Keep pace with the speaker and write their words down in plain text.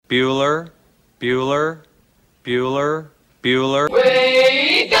Bueller, Bueller, Bueller, Bueller.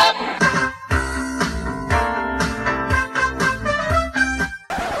 Wake up!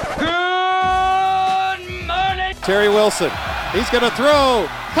 Good morning! Terry Wilson, he's going to throw.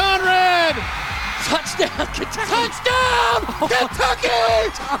 Conrad! Touchdown, Kentucky! Touchdown! Kentucky!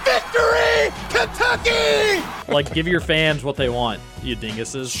 Victory! Kentucky! Like, give your fans what they want, you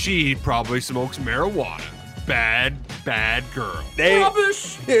dinguses. She probably smokes marijuana. Bad girl.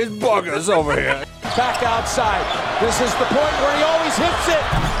 Rubbish! Here's Buggers over here. Back outside. This is the point where he always hits it.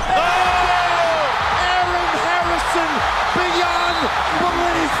 Oh! Aaron Harrison beyond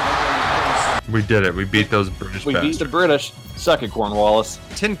belief. We did it. We beat those British We beat the British. Suck it, Cornwallis.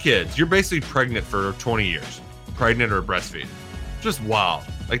 10 kids. You're basically pregnant for 20 years. Pregnant or breastfeeding. Just wild.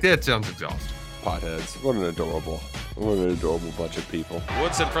 Like, that sounds exhausting. Potheads. What an adorable bunch of people.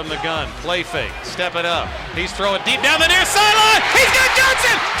 Woodson from the gun. Play fake. Step it up. He's throwing deep down the near sideline. He's got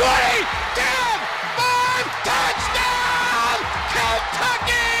Johnson. 20, 10, 5, touchdown!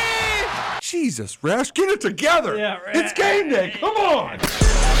 Kentucky! Jesus, Rash, get it together. Yeah, right. It's game day. Come on.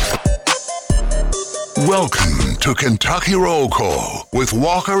 Welcome to Kentucky Roll Call with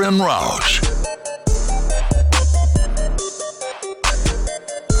Walker and Roush.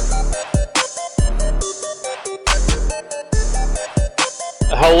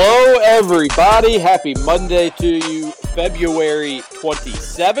 Hello, everybody. Happy Monday to you, February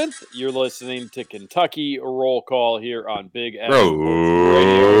 27th. You're listening to Kentucky Roll Call here on Big FM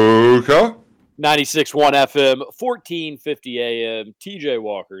Radio. 96.1 FM, 1450 AM. TJ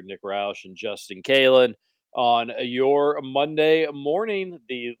Walker, Nick Roush, and Justin Kalen on your Monday morning,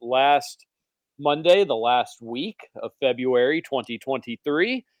 the last Monday, the last week of February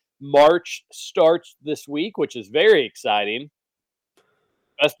 2023. March starts this week, which is very exciting.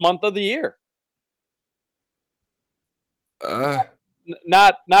 Best month of the year.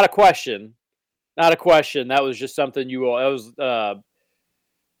 Not a question. Not a question. That was just something that was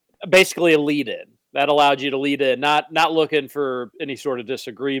basically a lead-in. That allowed you to lead in, not looking for any sort of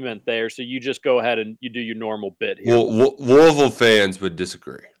disagreement there. So you just go ahead and you do your normal bit here. Well, Louisville fans would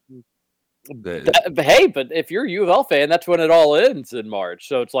disagree. Hey, but if you're a U of L fan, that's when it all ends in March.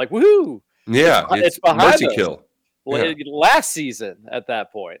 So it's like, woohoo! Yeah, it's behind mercy us. kill. Yeah. Last season at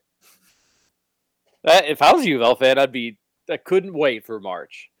that point. If I was a U of L fan, I couldn't wait for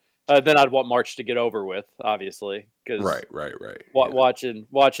March. Then I'd want March to get over with, obviously, because right. Watching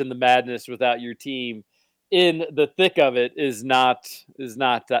the madness without your team in the thick of it is not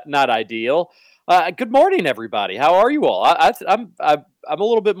ideal. Good morning, everybody. How are you all? I'm a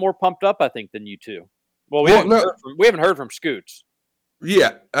little bit more pumped up, I think, than you two. Well, we haven't heard from Scoots.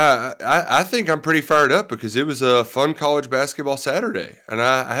 Yeah, I think I'm pretty fired up because it was a fun college basketball Saturday, and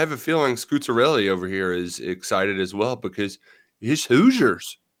I have a feeling Scootsarelli over here is excited as well because his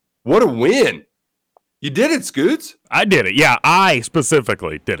Hoosiers. What a win. You did it, Scoots. I did it. Yeah, I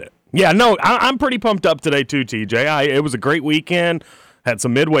specifically did it. Yeah, no, I'm pretty pumped up today too, TJ. It was a great weekend. Had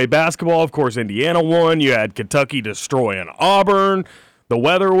some midway basketball. Of course, Indiana won. You had Kentucky destroying Auburn. The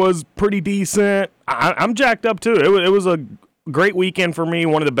weather was pretty decent. I'm jacked up too. It was a great weekend for me.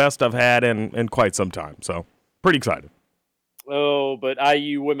 One of the best I've had in quite some time. So, pretty excited. Oh, but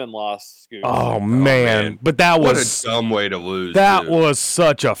IU women lost. Scoots. Oh, man. But that was what a dumb way to lose. That was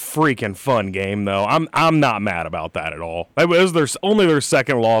such a freaking fun game, though. I'm not mad about that at all. It was only their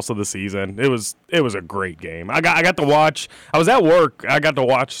second loss of the season. It was a great game. I got to watch. I was at work. I got to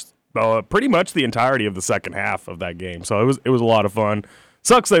watch pretty much the entirety of the second half of that game. So it was a lot of fun.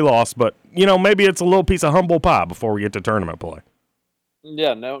 Sucks they lost, but maybe it's a little piece of humble pie before we get to tournament play.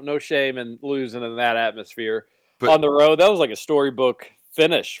 Yeah, no shame in losing in that atmosphere. But on the road, that was like a storybook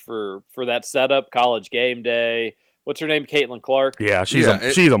finish for that setup. College game day. What's her name? Caitlin Clark. Yeah, she's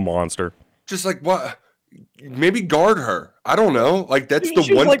a monster. Just like what? Maybe guard her. I don't know. Like that's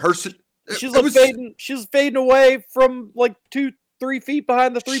the one person. She's fading away from like 2-3 feet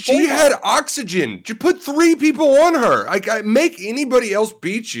behind the 3-point. She had oxygen. You put 3 people on her. Like make anybody else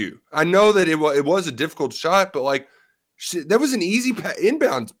beat you. I know that it was a difficult shot, but like that was an easy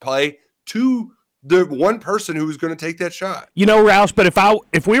inbound play to the one person who was going to take that shot. Roush, but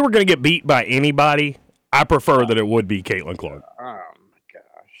if we were going to get beat by anybody, I prefer that it would be Caitlin Clark. Oh my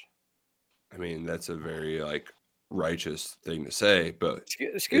gosh! I mean, that's a very righteous thing to say, but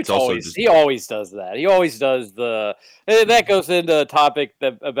Scoots always does that. He always does that goes into a topic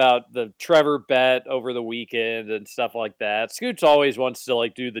about the Trevor bet over the weekend and stuff like that. Scoots always wants to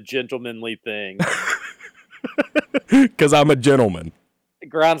do the gentlemanly thing. Because I'm a gentleman. It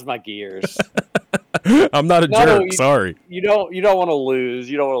grinds my gears. I'm not a jerk. Sorry. You don't want to lose.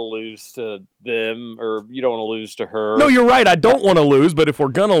 You don't want to lose to them, or you don't want to lose to her. No, you're right. I don't want to lose, but if we're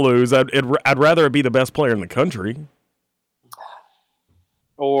gonna lose, I'd rather it be the best player in the country.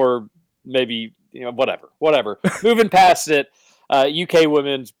 Or maybe whatever. Moving past it, UK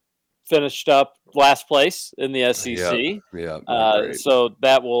women's finished up last place in the SEC. Yeah. So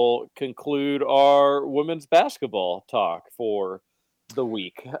that will conclude our women's basketball talk for the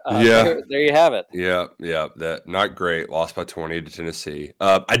week. There you have it. Yeah. That not great. Lost by 20 to Tennessee.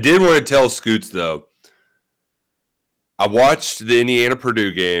 I did want to tell Scoots though. I watched the Indiana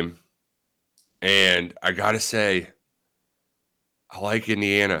Purdue game, and I gotta say, I like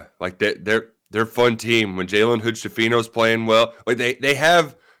Indiana. Like they're a fun team. When Jalen Hood-Schifino's playing well, like they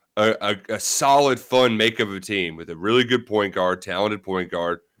have a solid, fun makeup of a team with a really good point guard, talented point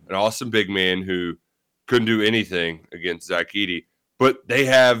guard, an awesome big man who couldn't do anything against Zach Edey. But they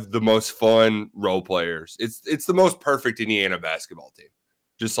have the most fun role players. It's the most perfect Indiana basketball team.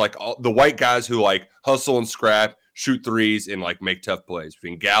 Just like all the white guys who like hustle and scrap, shoot threes, and like make tough plays.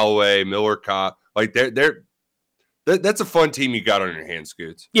 Between Galloway, Miller, Kopp, like that's a fun team you got on your hands,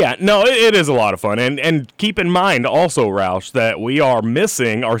 Scoots. Yeah, no, it is a lot of fun. And keep in mind also, Roush, that we are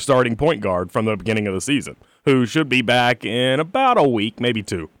missing our starting point guard from the beginning of the season, who should be back in about a week, maybe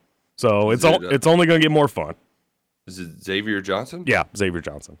 2. So it's only going to get more fun. Is it Xavier Johnson? Yeah, Xavier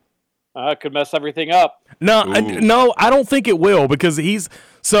Johnson. Could mess everything up. No, I don't think it will, because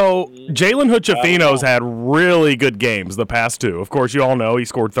Jalen Hood-Schifino's had really good games the past 2. Of course, you all know he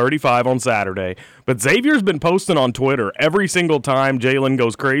scored 35 on Saturday, but Xavier's been posting on Twitter every single time Jalen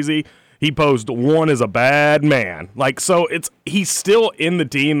goes crazy. He posts, "One is a bad man." Like, so he's still in the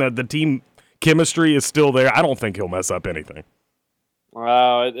team. The team chemistry is still there. I don't think he'll mess up anything.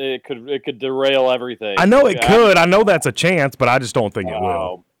 Wow, it could derail everything. I know it could. I know that's a chance, but I just don't think it will.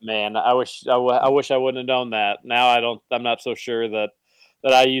 Oh man, I wish I wouldn't have known that. Now I'm not so sure that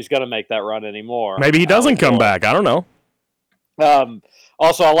IU's going to make that run anymore. Maybe he doesn't come back. I don't know.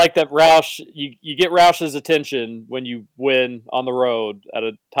 Also, I like that Roush. You get Roush's attention when you win on the road at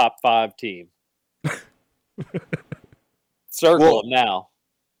a top 5 team. Circle him now.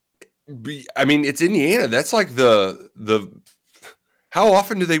 I mean, it's Indiana. That's like the. How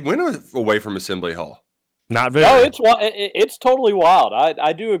often do they win away from Assembly Hall? Not very. No, it's totally wild.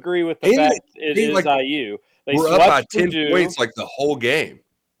 I do agree with the fact it is like IU. We're up by 10 points like the whole game.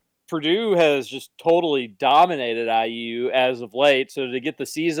 Purdue has just totally dominated IU as of late. So to get the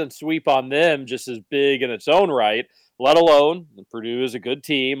season sweep on them just as big in its own right, let alone Purdue is a good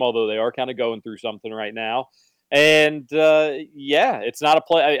team, although they are kind of going through something right now. And it's not a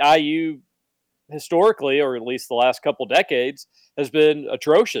play. IU historically, or at least the last couple decades, has been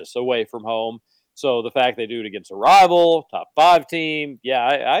atrocious away from home. So the fact they do it against a rival, top 5 team,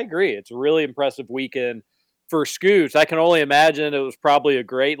 I agree. It's a really impressive weekend for Scoots. I can only imagine it was probably a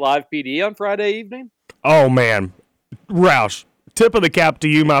great live PD on Friday evening. Oh, man. Roush, tip of the cap to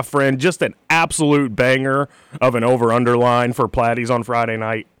you, my friend. Just an absolute banger of an over-under line for Platties on Friday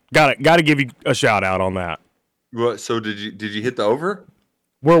night. Got to give you a shout-out on that. What? So did you hit the over?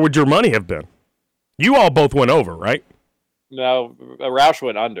 Where would your money have been? You all both went over, right? No, Roush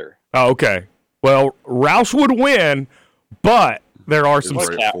went under. Oh, okay. Well, Roush would win, but there are some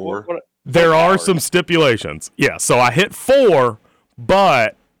some stipulations. Yeah, so I hit 4,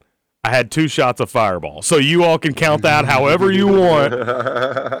 but I had 2 shots of Fireball. So you all can count that however you want,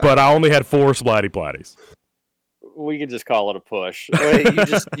 but I only had 4 Splatty Platties. We could just call it a push.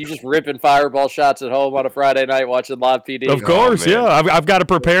 You just ripping Fireball shots at home on a Friday night watching live PD. Of course, yeah. I've got to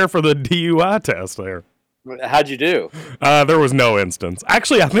prepare for the DUI test there. How'd you do? There was no instance.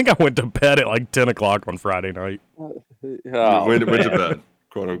 Actually, I think I went to bed at like 10 o'clock on Friday night. Went to bed,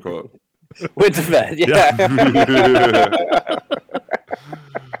 quote unquote. Went to bed, yeah.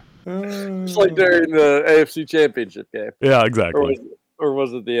 It's like during the AFC Championship game. Yeah, exactly. Or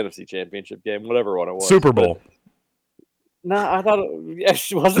was it the NFC Championship game? Whatever one it was. Super Bowl. No, I thought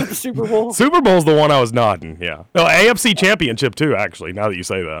was it the Super Bowl? Super Bowl's the one I was nodding, yeah. No, AFC Championship too, actually, now that you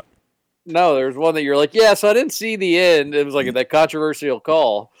say that. No, there was one that you're like, so I didn't see the end. It was like that controversial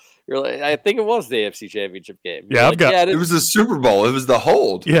call. You're like, I think it was the AFC Championship game. You're it was the Super Bowl. It was the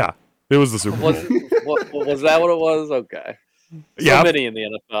hold. Yeah, it was the Super Bowl. Was that what it was? Okay. So many in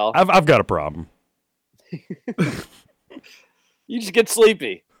the NFL. I've got a problem. You just get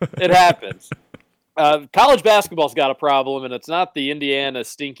sleepy. It happens. College basketball's got a problem, and it's not the Indiana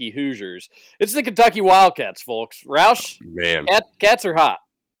stinky Hoosiers. It's the Kentucky Wildcats, folks. Roush, man, cats are hot.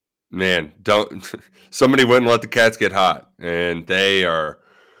 Man, somebody wouldn't let the Cats get hot, and they are.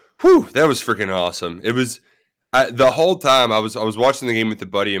 Whew, that was freaking awesome. It was the whole time I was watching the game with a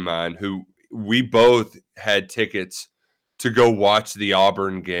buddy of mine who we both had tickets to go watch the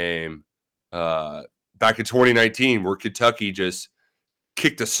Auburn game back in 2019, where Kentucky just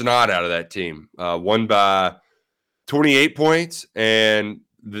kicked the snot out of that team, won by 28 points, and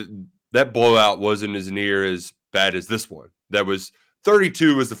that blowout wasn't as near as bad as this one. That was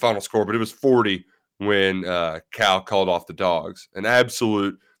 32 was the final score, but it was 40 when Cal called off the Dogs. An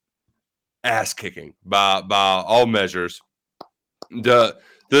absolute ass kicking by all measures. The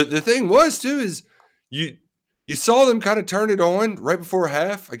thing was too is you saw them kind of turn it on right before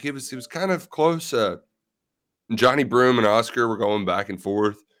half. Like it was kind of close. Johnny Broome and Oscar were going back and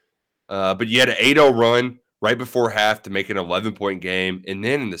forth, but you had an 8-0 run right before half to make an 11-point game, and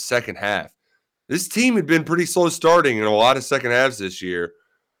then in the second half, this team had been pretty slow starting in a lot of second halves this year.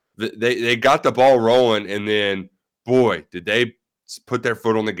 They got the ball rolling, and then boy, did they put their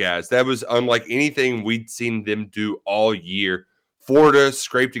foot on the gas. That was unlike anything we'd seen them do all year. Florida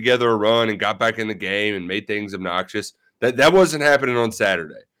scraped together a run and got back in the game and made things obnoxious. That wasn't happening on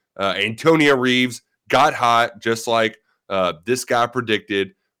Saturday. Antonio Reeves got hot, just like this guy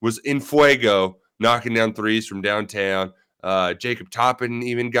predicted, was in fuego, knocking down threes from downtown. Jacob Toppin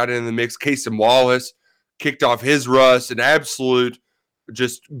even got in the mix. Casey Wallace kicked off his rust. An absolute,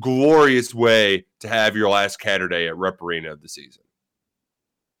 just glorious way to have your last Saturday at Rupp Arena of the season.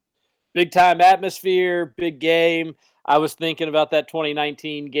 Big time atmosphere, big game. I was thinking about that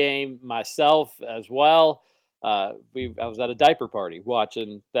 2019 game myself as well. I was at a diaper party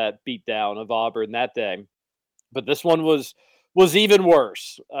watching that beatdown of Auburn that day, but this one was even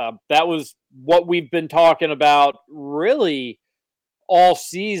worse. That was what we've been talking about really all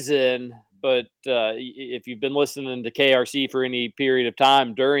season. But if you've been listening to KRC for any period of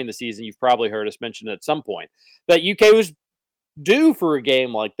time during the season, you've probably heard us mention at some point that UK was due for a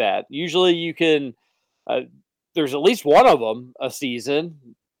game like that. Usually you can, there's at least one of them a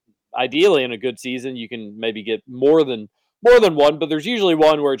season. Ideally in a good season, you can maybe get more than one, but there's usually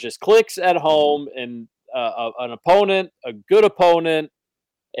one where it just clicks at home and an opponent, a good opponent,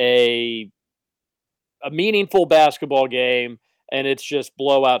 a meaningful basketball game, and it's just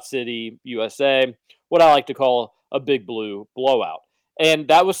blowout city USA, what I like to call a big blue blowout. And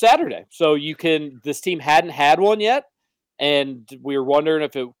that was Saturday. So this team hadn't had one yet. And we were wondering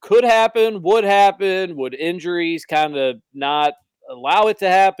if it could happen, would injuries kind of not allow it to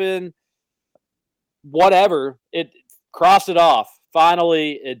happen, whatever. It crossed it off.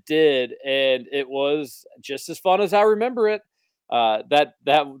 Finally, it did, and it was just as fun as I remember it. That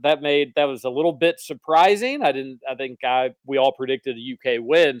was a little bit surprising. We all predicted a UK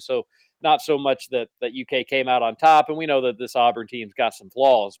win, so not so much that UK came out on top. And we know that this Auburn team's got some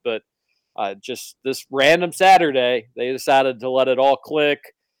flaws, but just this random Saturday, they decided to let it all click.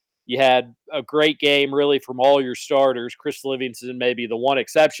 You had a great game, really, from all your starters. Chris Livingston may be the one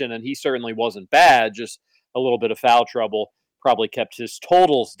exception, and he certainly wasn't bad, just a little bit of foul trouble. Probably kept his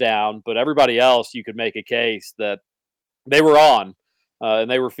totals down, but everybody else, you could make a case that they were on and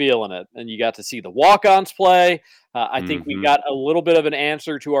they were feeling it. And you got to see the walk-ons play. I think we got a little bit of an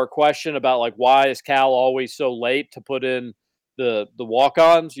answer to our question about, like, why is Cal always so late to put in the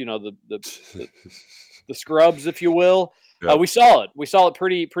walk-ons, the scrubs, if you will. Yep. We saw it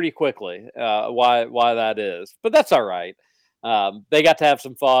pretty quickly, why that is, but that's all right. They got to have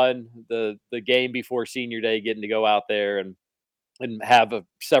some fun, the game before senior day, getting to go out there and have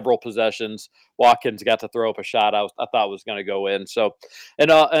several possessions. Watkins got to throw up a shot I thought was going to go in. So an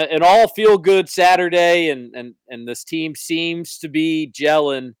all feel good Saturday, and this team seems to be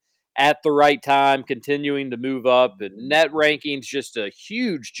gelling at the right time, continuing to move up. And net rankings, just a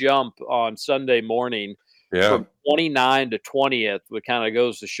huge jump on Sunday morning. Yeah. From 29 to 20th, which kind of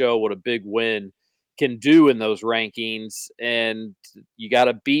goes to show what a big win can do in those rankings. And you got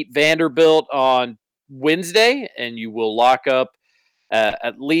to beat Vanderbilt on Wednesday, and you will lock up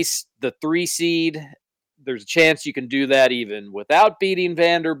at least the 3 seed. There's a chance you can do that even without beating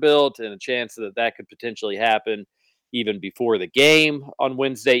Vanderbilt, and a chance that could potentially happen even before the game on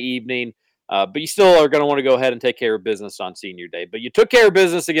Wednesday evening. But you still are going to want to go ahead and take care of business on senior day. But you took care of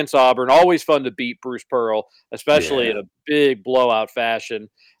business against Auburn. Always fun to beat Bruce Pearl, especially in a big blowout fashion.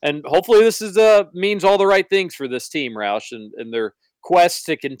 And hopefully this means all the right things for this team, Roush, and their quest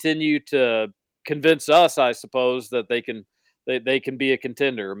to continue to convince us, I suppose, that they can be a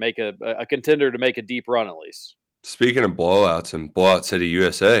contender, make a contender to make a deep run at least. Speaking of blowouts and blowout city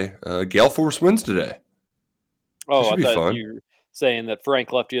USA, Gale Force wins today. Oh, I thought you were saying that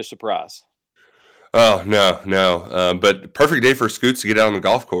Frank left you a surprise. Oh, no. But perfect day for Scoots to get out on the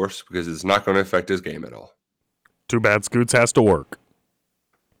golf course because it's not going to affect his game at all. Too bad Scoots has to work.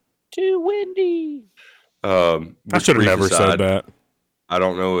 Too windy. I should have never said that. I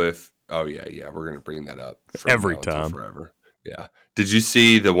don't know if Oh yeah, we're gonna bring that up Every now until time. forever. Yeah. Did you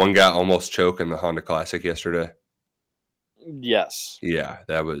see the one guy almost choke in the Honda Classic yesterday? Yes. Yeah,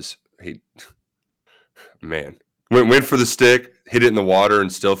 that was man. Went for the stick, hit it in the water,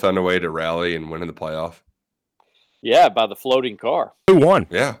 and still found a way to rally and win in the playoff. Yeah, by the floating car. Who won?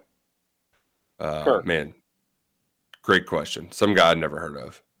 Yeah. Kirk. Man, great question. Some guy I'd never heard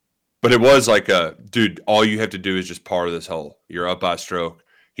of. But it was like dude, all you have to do is just par this hole. You're up by a stroke.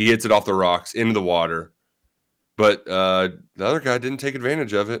 He hits it off the rocks into the water. But the other guy didn't take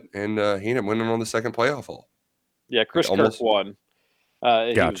advantage of it, and he ended up winning on the second playoff hole. Yeah, Chris Kirk won. He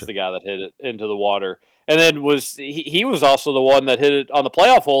was the guy that hit it into the water. And then he was also the one that hit it on the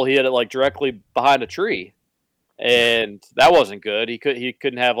playoff hole. He hit it like directly behind a tree. And that wasn't good. He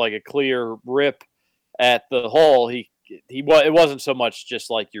couldn't have like a clear rip at the hole. It wasn't so much just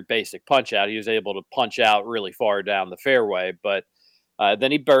like your basic punch out. He was able to punch out really far down the fairway, but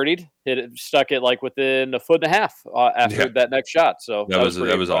then he birdied, stuck it like within a foot and a half after that next shot. So that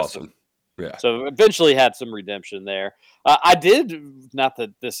was awesome. Yeah. So eventually had some redemption there. I did, not that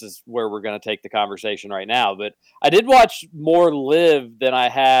this is where we're going to take the conversation right now, but I did watch more Live than I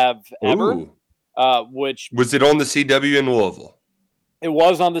have ever. Ooh. Which was it on the CW in Louisville? It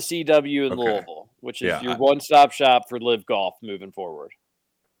was on the CW in Louisville, which is your one-stop shop for Live Golf moving forward.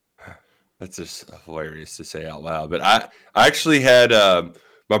 That's just hilarious to say out loud. But I actually had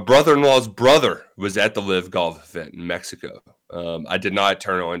my brother-in-law's brother was at the Live Golf event in Mexico. I did not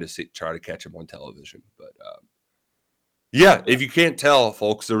turn on to try to catch him on television, but yeah, if you can't tell,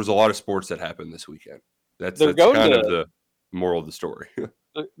 folks, there was a lot of sports that happened this weekend. That's kind of the moral of the story.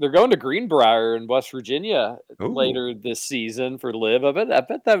 They're going to Greenbrier in West Virginia later this season for Live. I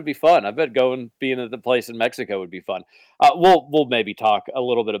bet that would be fun. I bet being at the place in Mexico would be fun. We'll maybe talk a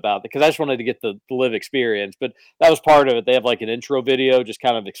little bit about it because I just wanted to get the Live experience. But that was part of it. They have like an intro video just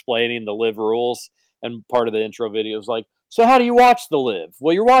kind of explaining the Live rules, and part of the intro video is like, so how do you watch the Live?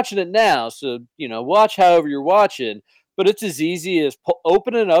 Well, you're watching it now, so watch however you're watching. But it's as easy as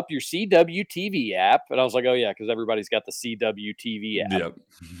opening up your CW TV app. And I was like, oh, yeah, because everybody's got the CW TV app. Yep.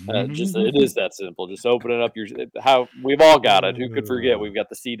 It is that simple. Just opening up we've all got it. Who could forget? We've got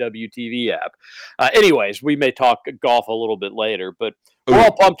the CW TV app. Anyways, we may talk golf a little bit later, but we're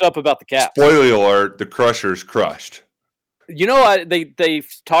all pumped up about the Caps. Spoiler alert, the Crushers crushed. They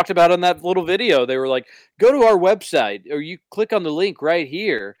talked about on that little video, they were like, go to our website or you click on the link right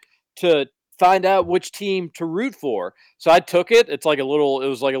here to find out which team to root for. So I took it. It was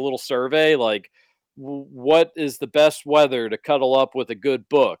like a little survey, like what is the best weather to cuddle up with a good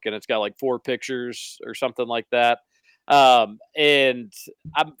book? And it's got like 4 pictures or something like that. And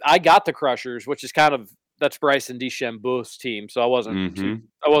I got the Crushers, which is that's Bryson DeChambeau's team. So I wasn't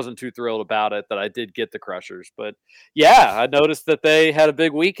too thrilled about it that I did get the Crushers, but yeah, I noticed that they had a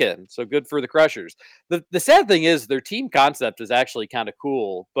big weekend. So good for the Crushers. The sad thing is their team concept is actually kind of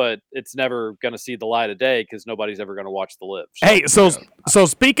cool, but it's never going to see the light of day because nobody's ever going to watch the Live. Hey, so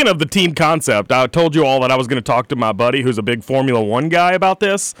speaking of the team concept, I told you all that I was going to talk to my buddy who's a big Formula One guy about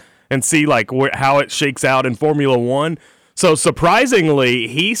this and see like how it shakes out in Formula One. So surprisingly,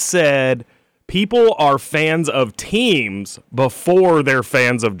 he said people are fans of teams before they're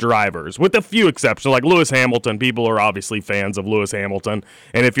fans of drivers, with a few exceptions. Like Lewis Hamilton, people are obviously fans of Lewis Hamilton.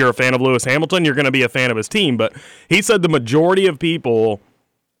 And if you're a fan of Lewis Hamilton, you're going to be a fan of his team. But he said the majority of people,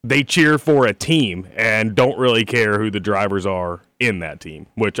 they cheer for a team and don't really care who the drivers are in that team,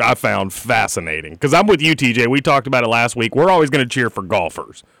 which I found fascinating. Because I'm with you, TJ. We talked about it last week. We're always going to cheer for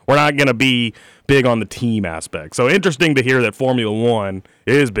golfers. We're not going to be big on the team aspect. So interesting to hear that Formula One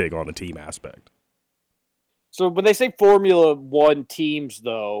is big on the team aspect. So when they say Formula One teams,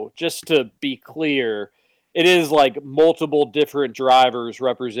 though, just to be clear, it is like multiple different drivers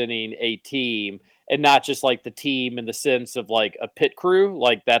representing a team and not just like the team in the sense of like a pit crew,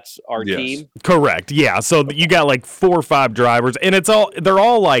 like that's our team. Correct. Yeah. So you got like 4 or 5 drivers, and they're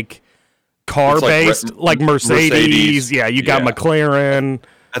all like car based, like Mercedes. Yeah, you got McLaren.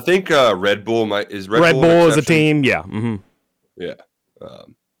 I think Red Bull is Red Bull is a team. Yeah. Mm-hmm. Yeah.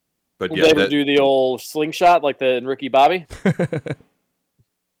 But will they ever do the old slingshot like the Ricky Bobby?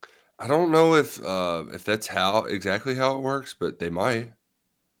 I don't know if that's exactly how it works, but they might.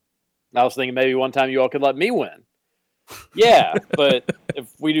 I was thinking maybe one time you all could let me win. Yeah, but if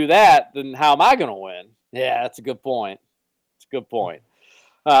we do that, then how am I going to win? Yeah, that's a good point. It's a good point.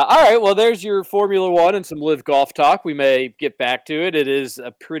 All right, well, there's your Formula One and some Live Golf talk. We may get back to it. It is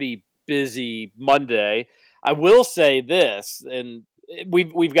a pretty busy Monday. I will say this, and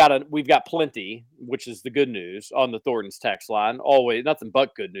we've got plenty, which is the good news on the Thornton's text line. Always nothing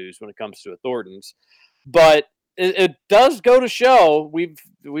but good news when it comes to a Thornton's. But it does go to show, we've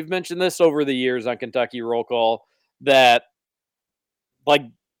mentioned this over the years on Kentucky Roll Call, that like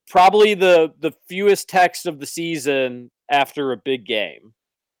probably the fewest texts of the season after a big game.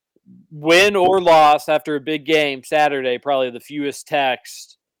 Win or loss after a big game Saturday, probably the fewest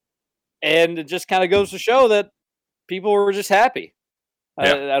texts. And it just kind of goes to show that people were just happy.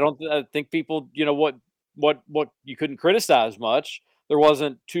 Yeah. I think people, what you couldn't criticize much. There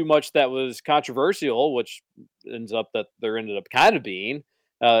wasn't too much that was controversial, which ended up kind of being,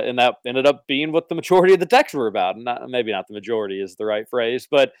 and that ended up being what the majority of the texts were about. Maybe not the majority is the right phrase,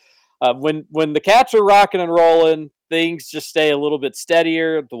 but when the Cats are rocking and rolling, things just stay a little bit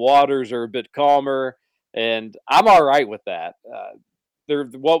steadier. The waters are a bit calmer, and I'm all right with that.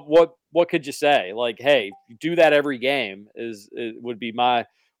 What could you say? Like, hey, do that every game would be my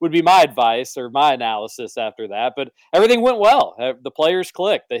advice or my analysis after that. But everything went well. The players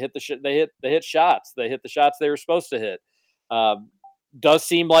clicked. They hit they hit shots. They hit the shots they were supposed to hit. Does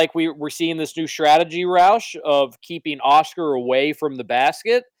seem like we're seeing this new strategy, Roush, of keeping Oscar away from the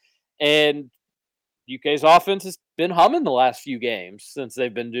basket. And UK's offense has been humming the last few games since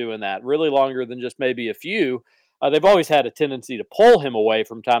they've been doing that, really longer than just maybe a few. They've always had a tendency to pull him away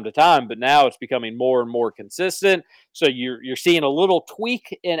from time to time, but now it's becoming more and more consistent. So you're seeing a little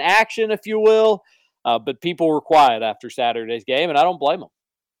tweak in action, if you will. But people were quiet after Saturday's game, and I don't blame them.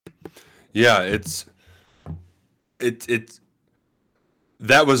 Yeah,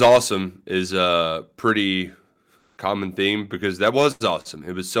 that was awesome is a pretty common theme because that was awesome.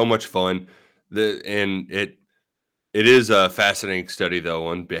 It was so much fun. It is a fascinating study, though,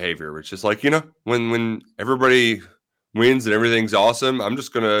 on behavior. It's just like, when everybody wins and everything's awesome, I'm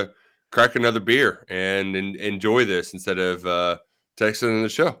just going to crack another beer and enjoy this instead of texting in the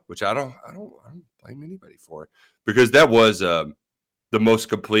show, which I don't blame anybody for it because that was the most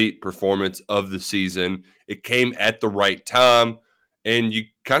complete performance of the season. It came at the right time, and you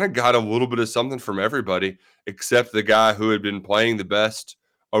kind of got a little bit of something from everybody except the guy who had been playing the best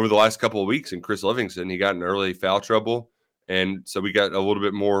over the last couple of weeks, and Chris Livingston. He got in early foul trouble, and so we got a little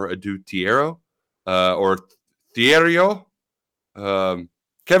bit more Adutiero or Thierio.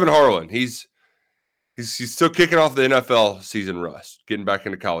 Kevin Harlan, he's still kicking off the NFL season rust, getting back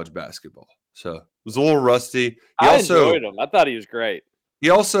into college basketball. So it was a little rusty. I enjoyed him. I thought he was great. He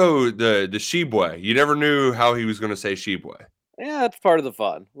also the Shibwe. You never knew how he was going to say Shibwe. Yeah, that's part of the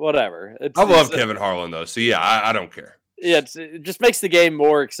fun. Whatever. I love Kevin Harlan though, so yeah, I don't care. Yeah, it just makes the game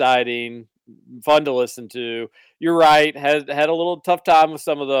more exciting, fun to listen to. You're right. Had a little tough time with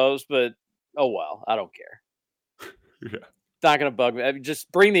some of those, but oh well, I don't care. Yeah. It's not going to bug me. I mean,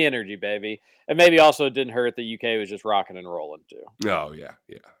 just bring the energy, baby. And maybe also it didn't hurt that UK was just rocking and rolling too. Oh yeah.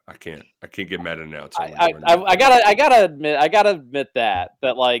 I can't get mad at announcing. I gotta admit that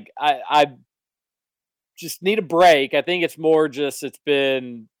like I just need a break. I think it's more just it's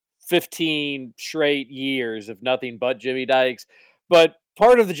been 15 straight years of nothing but Jimmy Dykes. But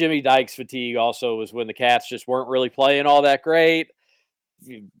part of the Jimmy Dykes fatigue also was when the Cats just weren't really playing all that great.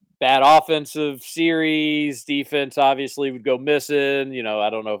 Bad offensive series, defense obviously would go missing. I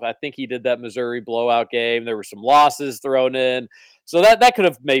don't know I think he did that Missouri blowout game. There were some losses thrown in. So that could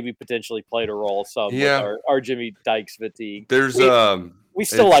have maybe potentially played a role with our Jimmy Dykes fatigue. There's we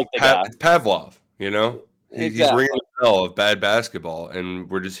still like the guy. Pavlov, Exactly. He's ringing the bell of bad basketball, and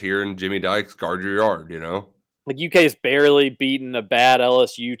we're just hearing Jimmy Dykes guard your yard, Like UK's barely beaten a bad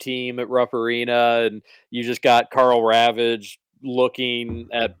LSU team at Rupp Arena, and you just got Carl Ravage looking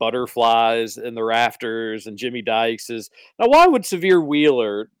at butterflies in the rafters, and Jimmy Dykes is... Now, why would Severe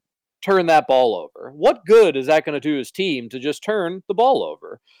Wheeler turn that ball over? What good is that going to do his team to just turn the ball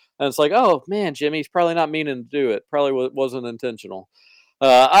over? And it's like, oh, man, Jimmy's probably not meaning to do it. Probably wasn't intentional.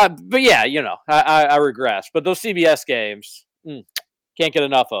 But yeah, I regress. But those CBS games, can't get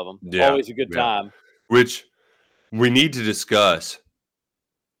enough of them. Yeah, always a good time. Which we need to discuss.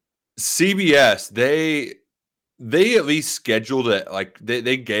 CBS, they at least scheduled it like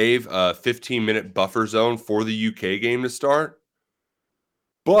they gave a 15-minute buffer zone for the UK game to start.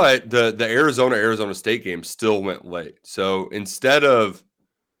 But the Arizona State game still went late. So instead of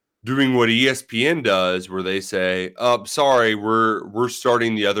doing what ESPN does, where they say, "Oh, sorry, we're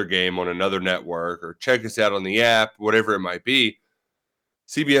starting the other game on another network," or check us out on the app, whatever it might be,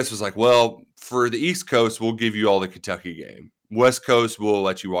 CBS was like, "Well, for the East Coast, we'll give you all the Kentucky game. West Coast, we'll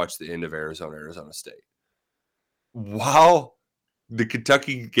let you watch the end of Arizona State." While the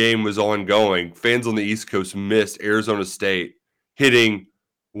Kentucky game was ongoing, fans on the East Coast missed Arizona State hitting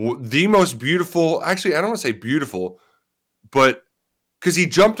the most beautiful. Actually, I don't want to say beautiful, but because he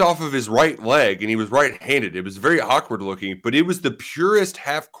jumped off of his right leg and he was right-handed. It was very awkward looking, but it was the purest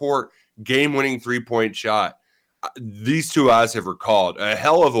half-court game-winning three-point shot these two eyes have recalled a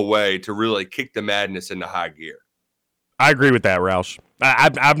hell of a way to really kick the madness into high gear. I agree with that, Roush.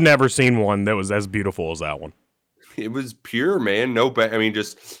 I've never seen one that was as beautiful as that one. It was pure, man.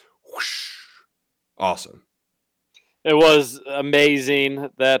 Just whoosh. Awesome. It was amazing.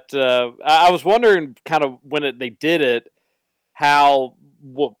 That I was wondering, kind of when they did it, how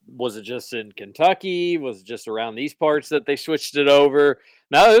was it just in Kentucky? Was it just around these parts that they switched it over?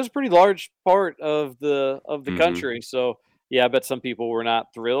 No, it was a pretty large part of the country. So yeah, I bet some people were not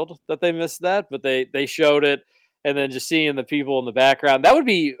thrilled that they missed that, but they showed it, and then just seeing the people in the background, that'd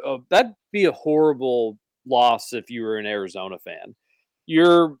be a horrible loss if you were an Arizona fan.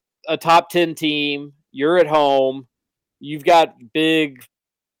 You're a top 10 team. You're at home. You've got big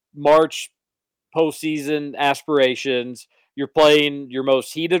March postseason aspirations. You're playing your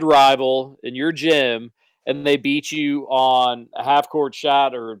most heated rival in your gym, and they beat you on a half-court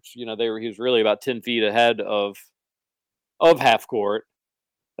shot, or he was really about 10 feet ahead of half court.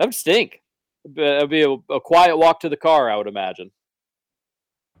 That would stink. It'd be a quiet walk to the car, I would imagine.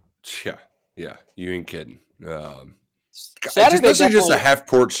 Yeah, you ain't kidding. Saturday, just a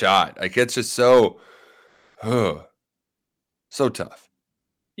half-court shot. Like, it's just so tough.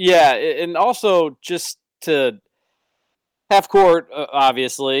 Yeah, and also just to half court,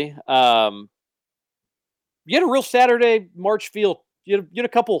 obviously. You had a real Saturday March feel. You had a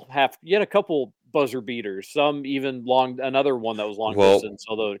couple buzzer beaters. Some even long. Another one that was long distance,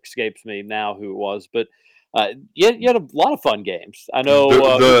 although it escapes me now who it was. But you had a lot of fun games. I know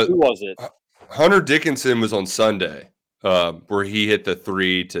who was it? Hunter Dickinson was on Sunday, where he hit the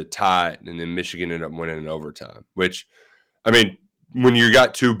 3 to tie it, and then Michigan ended up winning in overtime. Which, when you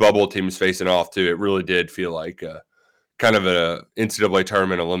got two bubble teams facing off too, it really did feel like kind of a NCAA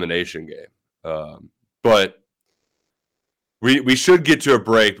tournament elimination game. But we should get to a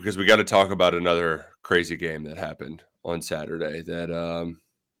break because we got to talk about another crazy game that happened on Saturday that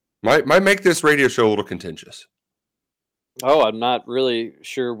might make this radio show a little contentious. Oh, I'm not really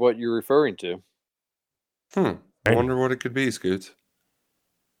sure what you're referring to. I wonder what it could be, Scoots.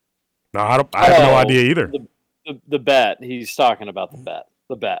 No, I have no idea either. The bet. He's talking about the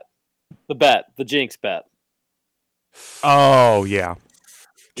bet. The jinx bet. Oh yeah,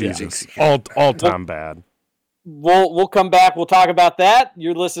 Jesus, all time bad. We'll come back. We'll talk about that.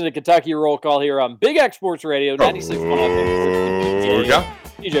 You're listening to Kentucky Roll Call here on Big X Sports Radio 96.1 FM.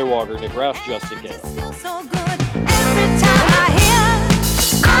 DJ Walker, Nick Roush, Justin Gale. So good. Every time I hear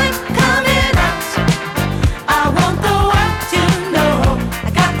I'm coming out, I want the world to know. I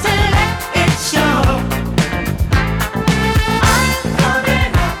got to let it show. I'm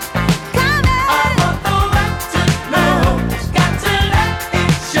coming out, I want the world to know. Got to let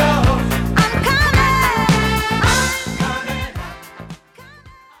it show. I'm coming.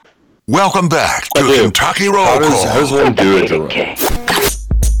 Welcome back to Kentucky Roll Call. How does one do it, Jerome?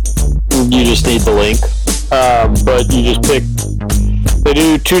 You just need the link, but you just pick. They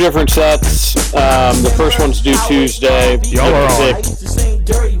do two different sets. The first one's due Tuesday. Y'all are on.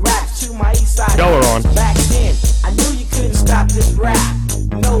 Y'all are on.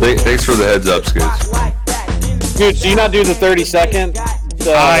 Thanks for the heads up, Scoots. Dude, do you not do the 30-second?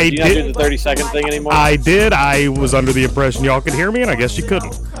 I do you not do the 30-second thing anymore? I did. I was under the impression y'all could hear me, and I guess you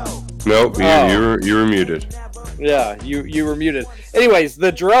couldn't. Nope, you were muted. Yeah, you were muted. Anyways,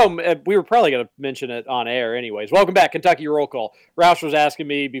 the Jerome, we were probably going to mention it on air anyways. Welcome back, Kentucky Roll Call. Roush was asking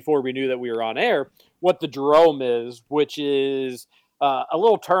me before we knew that we were on air what the Jerome is, which is a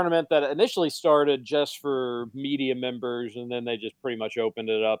little tournament that initially started just for media members, and then they just pretty much opened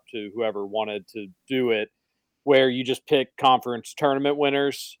it up to whoever wanted to do it, where you just pick conference tournament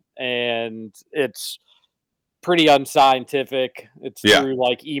winners, and it's pretty unscientific. It's through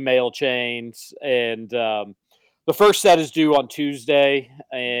like email chains, and the first set is due on Tuesday,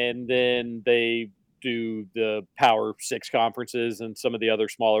 and then they do the Power 6 conferences and some of the other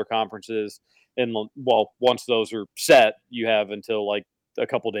smaller conferences. And, well, once those are set, you have until, like, a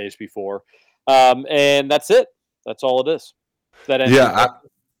couple days before. And that's it. That's all it is.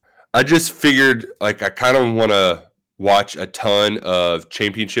 I just figured, like, I kind of want to watch a ton of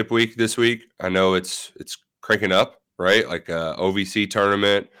championship week this week. I know it's cranking up, right? Like OVC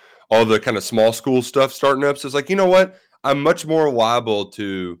tournament, all the kind of small school stuff starting up. So it's like, you know what? I'm much more liable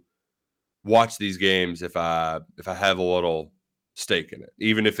to watch these games if I have a little stake in it,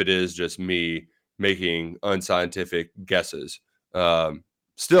 even if it is just me making unscientific guesses.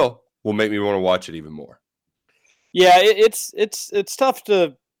 Still will make me want to watch it even more. Yeah, it's tough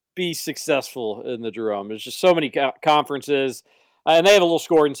to be successful in the Jerome. There's just so many conferences, and they have a little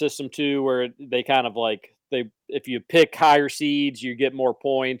scoring system too, where they kind of like if you pick higher seeds, you get more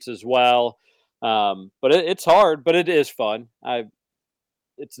points as well. But it's hard, but it is fun.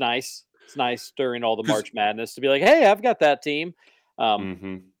 It's nice. It's nice during all the March Madness to be like, hey, I've got that team.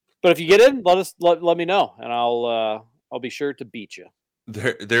 But if you get in, let me know, and I'll be sure to beat you.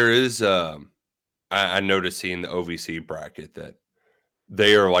 There is I noticed seeing the OVC bracket that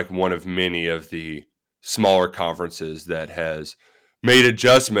they are like one of many of the smaller conferences that has made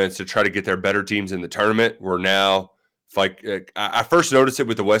adjustments to try to get their better teams in the tournament. We're now I first noticed it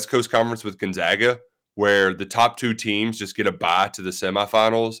with the West Coast Conference with Gonzaga, where the top 2 teams just get a bye to the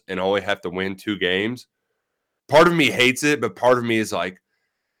semifinals and only have to win 2 games. Part of me hates it, but part of me is like,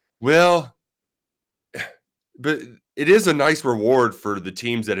 well, but it is a nice reward for the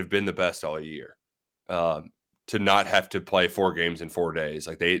teams that have been the best all year, to not have to play 4 games in 4 days.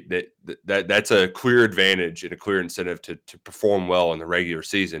 Like that's a clear advantage and a clear incentive to perform well in the regular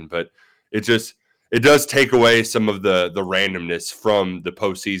season. But it does take away some of the randomness from the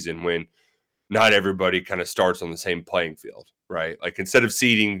postseason when not everybody kind of starts on the same playing field, right? Like instead of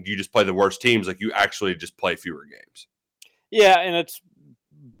seeding, you just play the worst teams. Like you actually just play fewer games. Yeah, and it's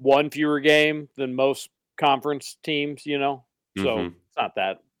one fewer game than most conference teams, so it's not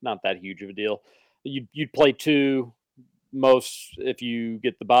that huge of a deal. You'd play 2. Most, if you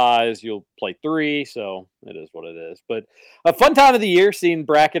get the buys, you'll play 3. So it is what it is. But a fun time of the year, seeing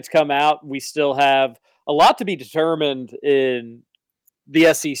brackets come out. We still have a lot to be determined in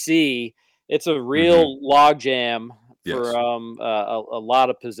the SEC. It's a real logjam for a lot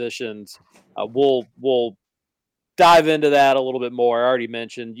of positions. We'll dive into that a little bit more. I already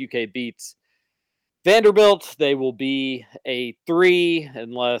mentioned UK beats Vanderbilt. They will be a 3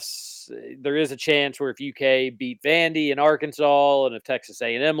 unless there is a chance where if UK beat Vandy in Arkansas and if Texas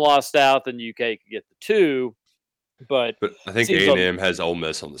A&M lost out, then UK could get the 2. But I think A&M has Ole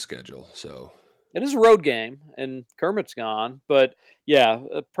Miss on the schedule, so it is a road game, and Kermit's gone. But yeah,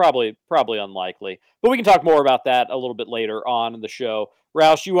 probably unlikely. But we can talk more about that a little bit later on in the show.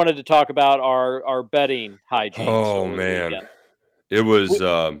 Roush, you wanted to talk about our betting hygiene. Oh man, it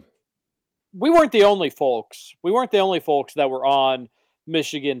was. We weren't the only folks. We weren't the only folks that were on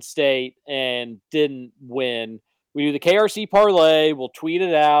Michigan State and didn't win. We do the KRC parlay. We'll tweet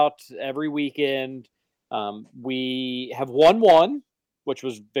it out every weekend. We have won 1, which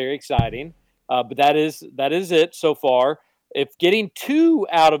was very exciting. But that is it so far. If getting 2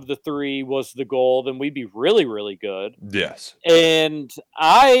 out of the 3 was the goal, then we'd be really, really good. Yes. And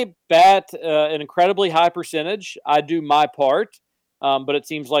I bet an incredibly high percentage. I do my part. But it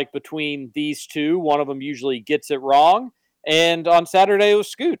seems like between these 2, one of them usually gets it wrong. And on Saturday it was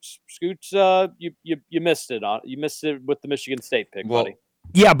Scoots. Scoots, you missed it. You missed it with the Michigan State pick, buddy.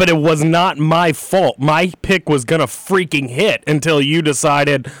 Yeah, but it was not my fault. My pick was going to freaking hit until you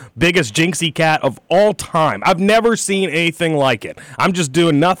decided biggest jinxie cat of all time. I've never seen anything like it. I'm just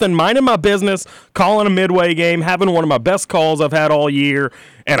doing nothing, minding my business, calling a midway game, having one of my best calls I've had all year,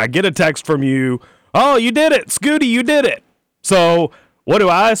 and I get a text from you, oh, you did it, Scooty, you did it. So what do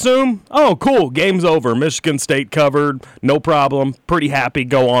I assume? Oh, cool, game's over. Michigan State covered, no problem, pretty happy,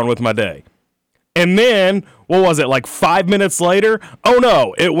 go on with my day. And then, what was it, like 5 minutes later? Oh,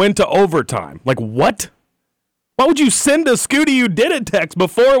 no, it went to overtime. Like, what? Why would you send a Scooty you did it text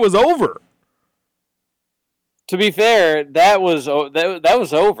before it was over? To be fair, that was over. That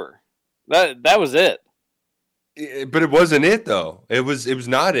was it. But it wasn't it, though. It was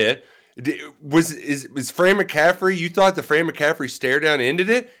not it. Was Fran McCaffrey? You thought the Fran McCaffrey stare down ended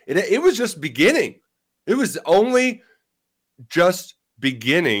it? It was just beginning. It was only just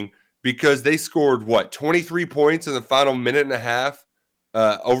beginning because they scored 23 points in the final minute and a half,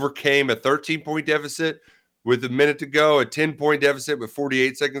 overcame a 13-point deficit with a minute to go, a 10-point deficit with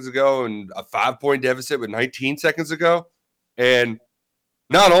 48 seconds ago, and a 5-point deficit with 19 seconds ago. And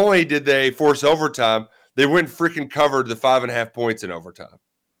not only did they force overtime, they went and freaking covered the 5.5 points in overtime.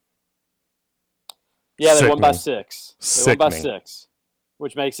 Yeah, they won by 6. They won by 6,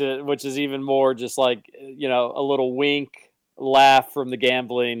 which is even more just like, a little wink, laugh from the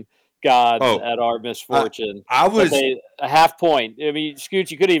gambling gods at our misfortune. I was a half point. I mean,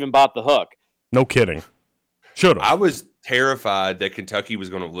 Scooch, you could have even bought the hook. No kidding. Should have. I was terrified that Kentucky was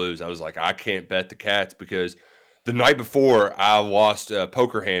going to lose. I was like, I can't bet the Cats because the night before I lost a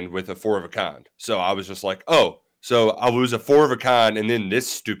poker hand with a 4 of a kind. So I was just like, so I'll lose a 4 of a kind and then this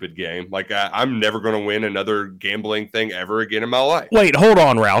stupid game. Like, I'm never going to win another gambling thing ever again in my life. Wait, hold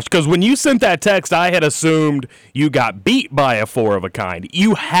on, Roush, because when you sent that text, I had assumed you got beat by a 4 of a kind.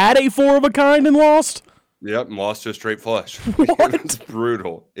 You had a 4 of a kind and lost? Yep, and lost to a straight flush. What? It was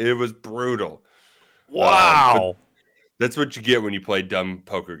brutal. It was brutal. Wow. That's what you get when you play dumb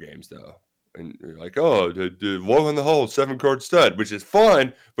poker games, though. And you're like, oh, the one in the hole, 7-card stud, which is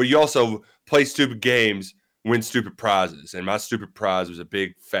fun, but you also play stupid games, win stupid prizes. And my stupid prize was a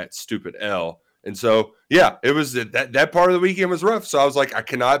big, fat, stupid L. And so, yeah, it was that part of the weekend was rough. So I was like, I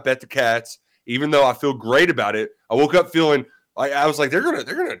cannot bet the Cats, even though I feel great about it. I woke up feeling like I was like, they're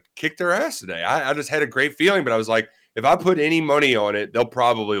gonna kick their ass today. I just had a great feeling, but I was like, if I put any money on it, they'll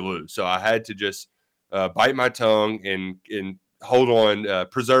probably lose. So I had to just bite my tongue and hold on,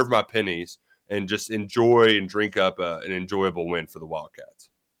 preserve my pennies, and just enjoy and drink up an enjoyable win for the Wildcats.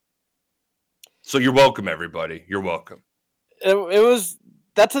 So you're welcome, everybody. You're welcome.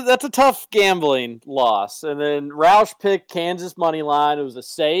 That's a tough gambling loss. And then Roush picked Kansas money line. It was a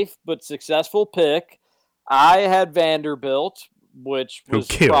safe but successful pick. I had Vanderbilt, which was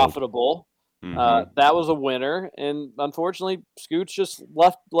profitable. Mm-hmm. That was a winner. And unfortunately, Scoots just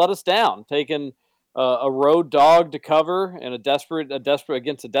let us down, taking a road dog to cover and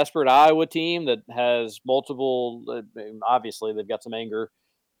against a desperate Iowa team that has multiple. Obviously, they've got some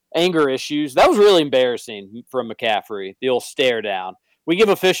anger issues. That was really embarrassing from McCaffrey. The old stare down. We give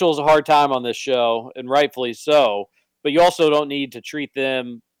officials a hard time on this show, and rightfully so. But you also don't need to treat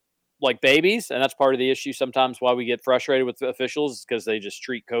them like babies, and that's part of the issue. Sometimes why we get frustrated with officials is because they just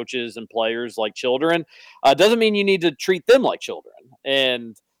treat coaches and players like children. Doesn't mean you need to treat them like children.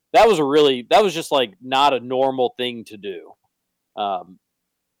 And that was just like not a normal thing to do. A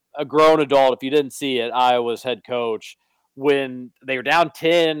grown adult, if you didn't see it, Iowa's head coach, when they were down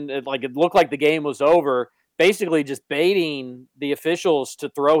 10, it looked like the game was over, basically just baiting the officials to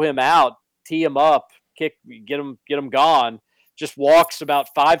throw him out, tee him up, get him gone, just walks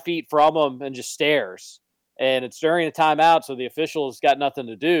about 5 feet from him and just stares. And it's during a timeout, so the official's got nothing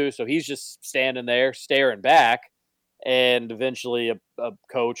to do, so he's just standing there staring back. And eventually a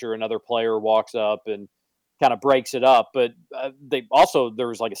coach or another player walks up and kind of breaks it up. But there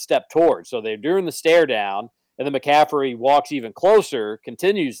was like a step toward. So they're doing the stare down, and then McCaffrey walks even closer,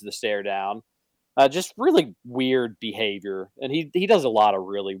 continues the stare down. Just really weird behavior. And he does a lot of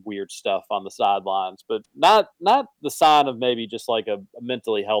really weird stuff on the sidelines, but not the sign of maybe just like a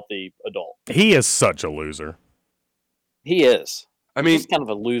mentally healthy adult. He is such a loser. He is. I mean, it's kind of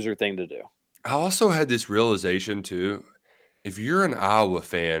a loser thing to do. I also had this realization too. If you're an Iowa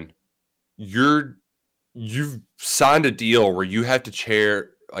fan, you've signed a deal where you have to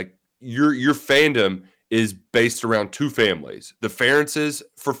chair, like your fandom is based around two families: the Ferences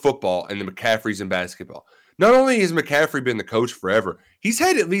for football and the McCaffreys in basketball. Not only has McCaffrey been the coach forever, he's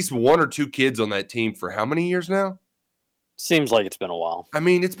had at least one or two kids on that team for how many years now? Seems like it's been a while. I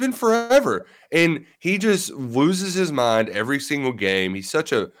mean, it's been forever. And he just loses his mind every single game. He's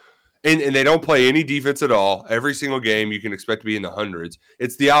such a and they don't play any defense at all. Every single game you can expect to be in the hundreds.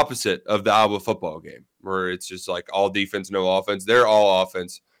 It's the opposite of the Iowa football game, where it's just like all defense, no offense. They're all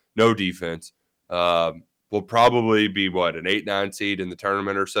offense, no defense. Will probably be an 8-9 seed in the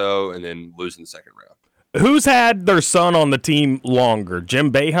tournament or so, and then lose in the second round. Who's had their son on the team longer,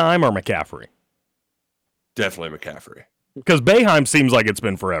 Jim Boeheim or McCaffrey? Definitely McCaffrey. Because Boeheim seems like it's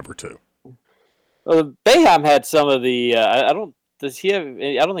been forever too. Well, Boeheim had some of the. I don't think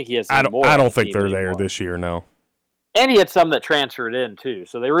he has. I don't think they're there this year. No. And he had some that transferred in too,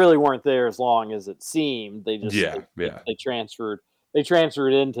 so they really weren't there as long as it seemed. They just they transferred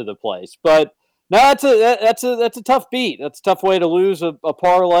into the place, but. No, that's a tough beat. That's a tough way to lose a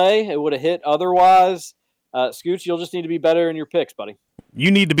parlay. It would have hit otherwise. Scooch, you'll just need to be better in your picks, buddy.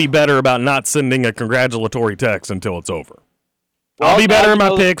 You need to be better about not sending a congratulatory text until it's over. Well, I'll be better in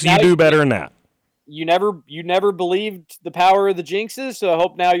my picks. You do better in that. You never believed the power of the jinxes, so I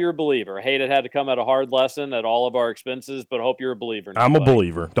hope now you're a believer. I hate it had to come at a hard lesson at all of our expenses, but I hope you're a believer. I'm a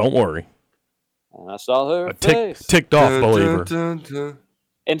believer. Don't worry. And I saw her face. Ticked off believer.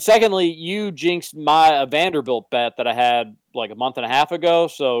 And secondly, you jinxed my Vanderbilt bet that I had like a month and a half ago,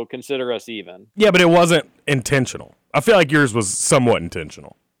 so consider us even. Yeah, but it wasn't intentional. I feel like yours was somewhat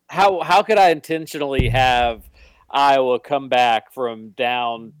intentional. How could I intentionally have Iowa come back from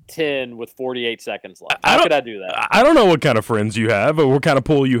down 10 with 48 seconds left? How could I do that? I don't know what kind of friends you have or what kind of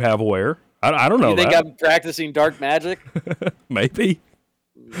pool you have where. I don't know. You think I'm practicing dark magic? Maybe.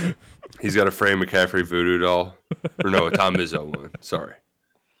 He's got a Frame McCaffrey voodoo doll. Or no, a Tom Izzo one. Sorry.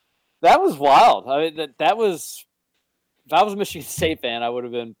 That was wild. I mean, that was. If I was a Michigan State fan, I would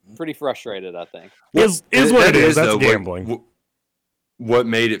have been pretty frustrated. I think is what it is. That's gambling. What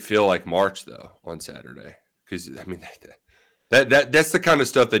made it feel like March though on Saturday? Because I mean, that's the kind of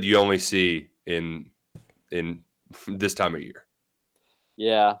stuff that you only see in this time of year.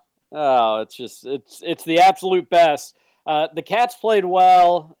 Yeah. Oh, it's the absolute best. The Cats played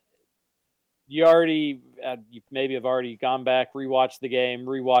well. You already you maybe have already gone back, rewatched the game,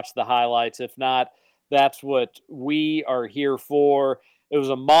 rewatched the highlights. If not, that's what we are here for. It was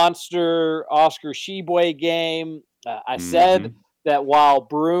a monster Oscar Tshiebwe game. I said that while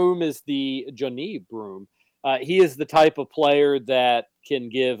Broom is Johnny Broom, he is the type of player that can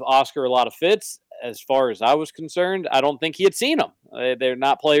give Oscar a lot of fits. As far as I was concerned, I don't think he had seen them. They're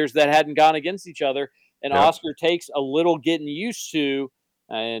not players that hadn't gone against each other. And Oscar takes a little getting used to,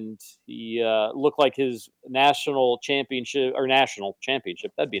 and he looked like his national championship.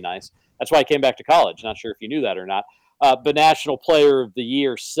 That'd be nice. That's why he came back to college. Not sure if you knew that or not. But National Player of the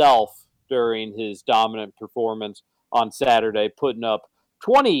Year self during his dominant performance on Saturday, putting up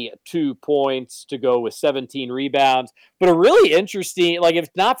 22 points to go with 17 rebounds. But a really interesting, like if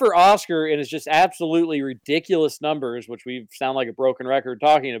not for Oscar and it's just absolutely ridiculous numbers, which we sound like a broken record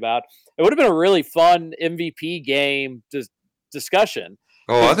talking about, it would have been a really fun MVP game discussion.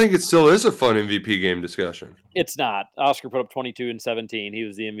 Oh, I think it still is a fun MVP game discussion. It's not. Oscar put up 22 and 17. He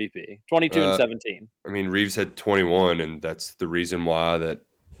was the MVP. 22 and 17. I mean, Reeves had 21, and that's the reason why that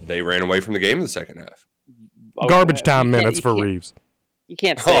they ran away from the game in the second half. Okay. Garbage time minutes for Reeves. You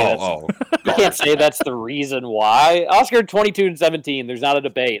can't say you can't say that's the reason why. Oscar 22 and 17. There's not a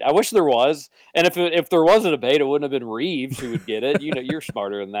debate. I wish there was. And if there was a debate, it wouldn't have been Reeves who would get it. You know, you're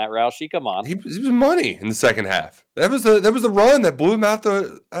smarter than that, Roushey. Come on. He was money in the second half. That was the run that blew him out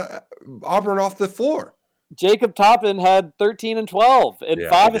the Auburn off the floor. Jacob Toppin had 13 and 12 and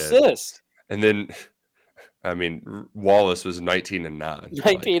 5 assists. And then, I mean, Wallace was 19 and 9.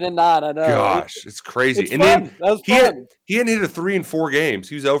 19 and 9, I know. Gosh, it's crazy. It's and fun. then That was fun. he hadn't hit a 3 in 4 games.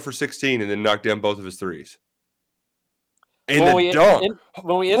 He was 0 for 16 and then knocked down both of his threes. And when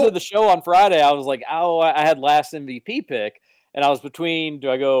we ended the show on Friday, I was like, I had last MVP pick, and I was between do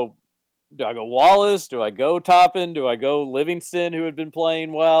I go Wallace, do I go Toppin, do I go Livingston, who had been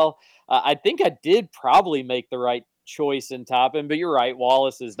playing well? I think I did probably make the right choice in Toppin, but you're right.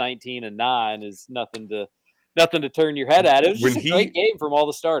 Wallace is 19 and 9 is nothing to turn your head at. It was just a great game from all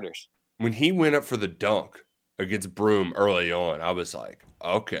the starters. When he went up for the dunk against Broom early on, I was like,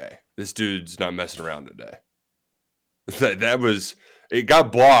 okay, this dude's not messing around today. It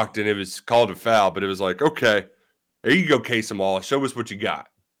got blocked and it was called a foul, but it was like, okay, there you go, Casey Wallace. Show us what you got.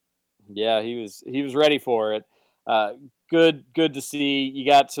 Yeah, he was ready for it. Good to see. You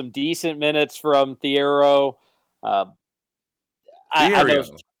got some decent minutes from Thiero. I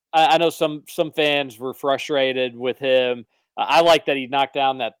know some fans were frustrated with him. I like that he knocked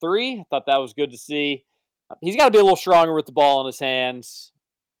down that 3. I thought that was good to see. He's got to be a little stronger with the ball in his hands.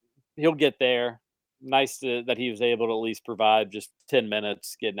 He'll get there. Nice that he was able to at least provide just 10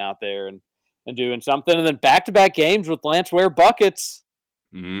 minutes getting out there and doing something. And then back-to-back games with Lance Ware buckets.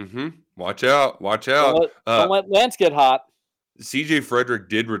 Mm-hmm. Watch out. Don't let Lance get hot. CJ Frederick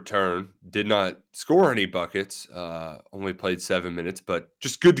did return, did not score any buckets, only played 7 minutes, but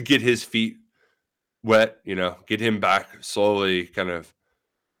just good to get his feet wet, get him back slowly, kind of,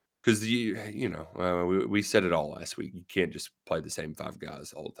 because, we said it all last week. You can't just play the same 5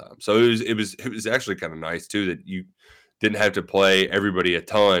 guys all the time. So it was actually kind of nice, too, that you didn't have to play everybody a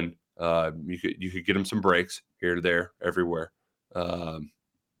ton. You could get them some breaks here to there, everywhere.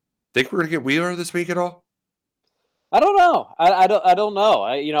 Think we're going to get Wheeler this week at all? I don't know. I don't know.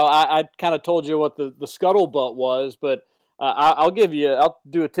 I kind of told you what the scuttlebutt was, but I'll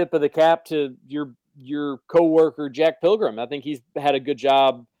do a tip of the cap to your coworker Jack Pilgrim. I think he's had a good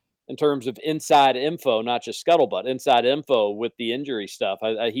job in terms of inside info, not just scuttlebutt, inside info with the injury stuff.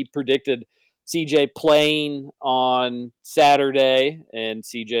 He predicted CJ playing on Saturday, and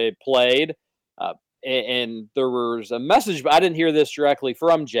CJ played. And there was a message, but I didn't hear this directly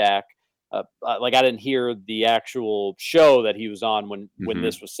from Jack. I didn't hear the actual show that he was on when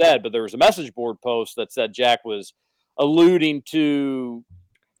this was said, but there was a message board post that said Jack was alluding to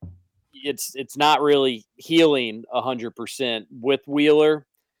it's not really healing 100% with Wheeler,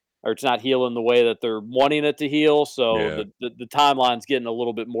 or it's not healing the way that they're wanting it to heal. So the timeline's getting a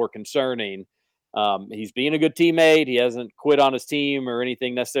little bit more concerning. He's being a good teammate. He hasn't quit on his team or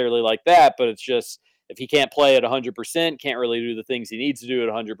anything necessarily like that, but it's just, if he can't play at 100%, can't really do the things he needs to do at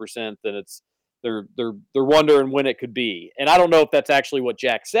 100%, then they're wondering when it could be. And I don't know if that's actually what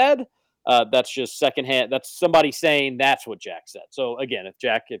Jack said. That's just secondhand. That's somebody saying that's what Jack said. So again,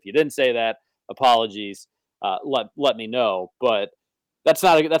 if you didn't say that, apologies. Let me know. But that's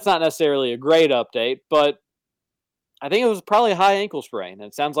not necessarily a great update. But I think it was probably a high ankle sprain. And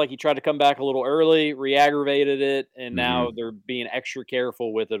it sounds like he tried to come back a little early, re-aggravated it, and now they're being extra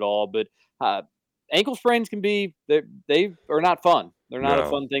careful with it all. But ankle sprains can be, they are not fun. They're not a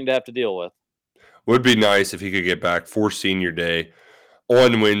fun thing to have to deal with. Would be nice if he could get back for senior day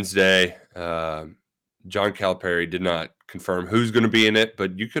on Wednesday. John Calipari did not confirm who's going to be in it,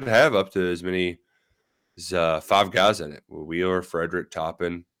 but you could have up to as many as 5 guys in it. Wheeler, Frederick,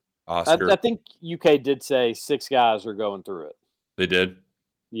 Toppin, Oscar. I think UK did say 6 guys are going through it. They did?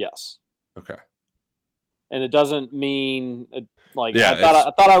 Yes. Okay. And it doesn't mean I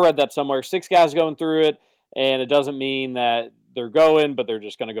thought I read that somewhere. 6 guys going through it, and it doesn't mean that they're going, but they're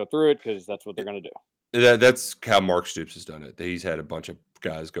just going to go through it because that's what they're going to do. That's how Mark Stoops has done it. He's had a bunch of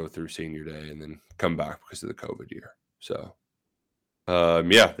guys go through senior day and then come back because of the COVID year. So,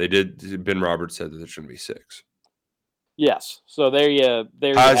 they did. Ben Roberts said that there's going to be 6. Yes. So there you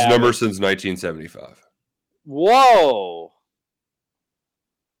highest number since 1975. Whoa.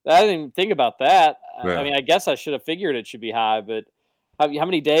 I didn't even think about that. Yeah. I mean, I guess I should have figured it should be high, but how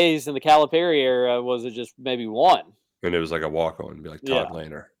many days in the Calipari era was it? Just maybe 1? And it was like a walk-on, be like Todd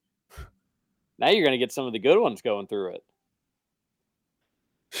Lander. Now you're going to get some of the good ones going through it.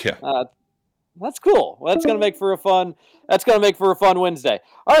 Yeah. That's cool. Well, that's going to make for a fun Wednesday.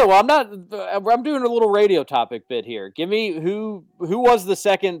 All right. Well, I'm doing a little radio topic bit here. Give me who was the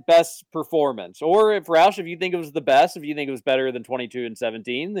second best performance, or if Roush, if you think it was the best, if you think it was better than 22 and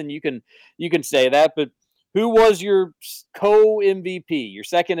 17, then you can say that. But who was your co-MVP, your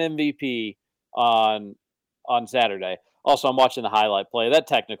second MVP on Saturday? Also, I'm watching the highlight play. That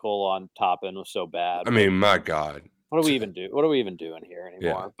technical on Toppin was so bad. I mean, my God. What do we even do? What are we even doing here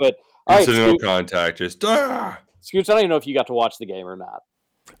anymore? Yeah. But all right, incidental contact, just Scoots, I don't even know if you got to watch the game or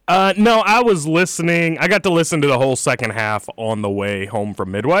not. No, I was listening. I got to listen to the whole second half on the way home from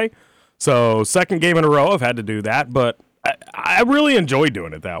Midway. So, second game in a row, I've had to do that, but I really enjoy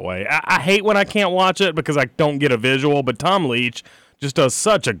doing it that way. I hate when I can't watch it because I don't get a visual, but Tom Leach just does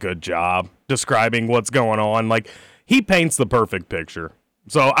such a good job describing what's going on. Like, he paints the perfect picture.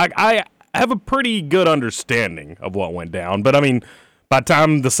 So, I have a pretty good understanding of what went down. But, I mean, by the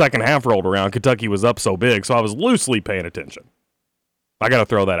time the second half rolled around, Kentucky was up so big, so I was loosely paying attention. I got to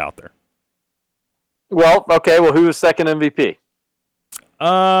throw that out there. Well, okay. Well, who was second MVP?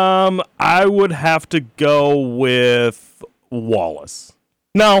 I would have to go with Wallace.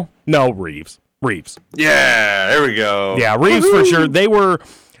 No, Reeves. Yeah, there we go. Yeah, Reeves for sure.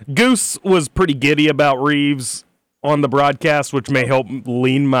 Goose was pretty giddy about Reeves on the broadcast, which may help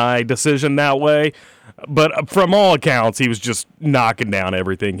lean my decision that way. But from all accounts, he was just knocking down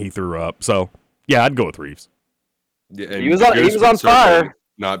everything he threw up. So, yeah, I'd go with Reeves. Yeah, he was on fire.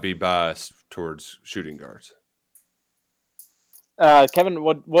 Not be biased towards shooting guards. Kevin,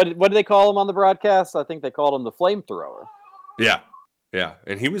 what did they call him on the broadcast? I think they called him the flamethrower. Yeah,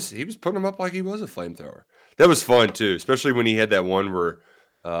 and he was putting him up like he was a flamethrower. That was fun too, especially when he had that one where,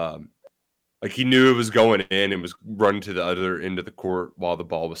 like he knew it was going in and was running to the other end of the court while the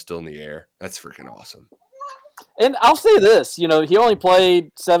ball was still in the air. That's freaking awesome. And I'll say this, he only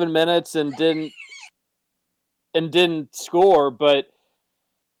played 7 minutes and didn't score, but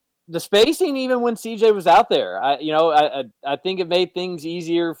the spacing, even when CJ was out there, I think it made things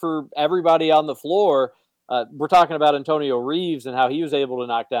easier for everybody on the floor. We're talking about Antonio Reeves and how he was able to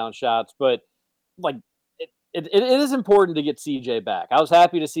knock down shots, but like it is important to get CJ back. I was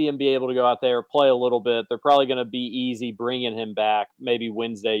happy to see him be able to go out there, play a little bit. They're probably going to be easy bringing him back. Maybe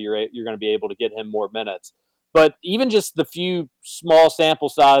Wednesday you're going to be able to get him more minutes. But even just the few small sample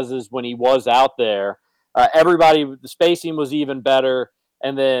sizes when he was out there, the spacing was even better.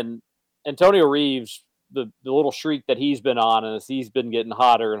 And then Antonio Reeves, the little streak that he's been on, and as he's been getting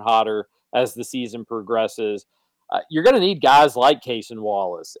hotter and hotter as the season progresses, you're going to need guys like Cason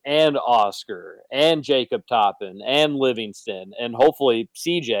Wallace and Oscar and Jacob Toppin and Livingston and hopefully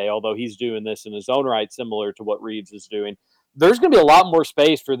CJ, although he's doing this in his own right, similar to what Reeves is doing. There's going to be a lot more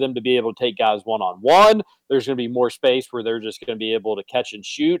space for them to be able to take guys one-on-one. There's going to be more space where they're just going to be able to catch and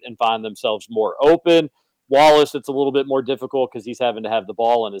shoot and find themselves more open. Wallace, it's a little bit more difficult because he's having to have the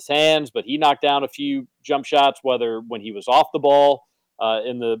ball in his hands, but he knocked down a few jump shots, whether when he was off the ball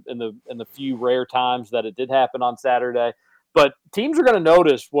in the few rare times that it did happen on Saturday. But teams are going to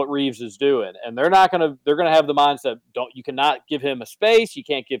notice what Reeves is doing, and they're going to have the mindset, you cannot give him a space. You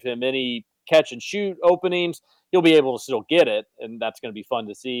can't give him any catch and shoot openings. He'll be able to still get it, and that's going to be fun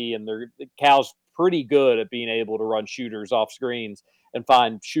to see. And Cal's pretty good at being able to run shooters off screens and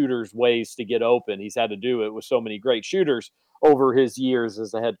find shooters ways to get open. He's had to do it with so many great shooters over his years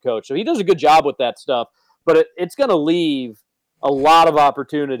as a head coach. So he does a good job with that stuff, but it's going to leave a lot of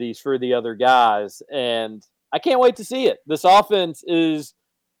opportunities for the other guys. And I can't wait to see it. This offense is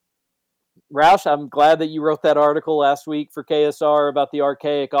Roush. I'm glad that you wrote that article last week for KSR about the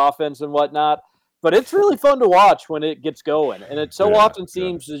archaic offense and whatnot, but it's really fun to watch when it gets going. And it so often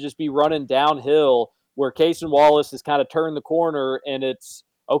seems to just be running downhill where Cason Wallace has kind of turned the corner, and it's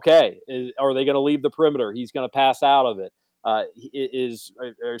Okay, are they going to leave the perimeter? He's going to pass out of it. Is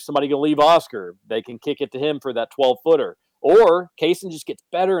somebody going to leave Oscar? They can kick it to him for that 12-footer. Or Kaysen just gets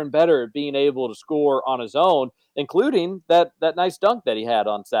better and better at being able to score on his own, including that nice dunk that he had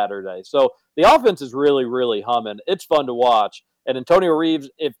on Saturday. So the offense is really, really humming. It's fun to watch. And Antonio Reeves,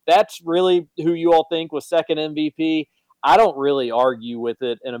 if that's really who you all think was second MVP, I don't really argue with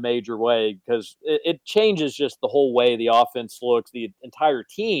it in a major way because it changes just the whole way the offense looks, the entire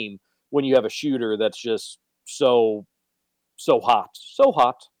team, when you have a shooter that's just so hot. So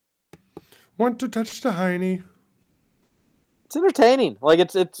hot. Want to touch the hiney. It's entertaining. Like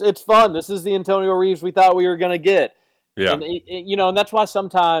it's fun. This is the Antonio Reeves we thought we were going to get. Yeah. And, and that's why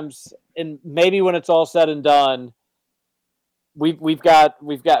sometimes, and maybe when it's all said and done, we do have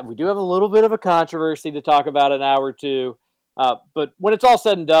a little bit of a controversy to talk about an hour or two. But when it's all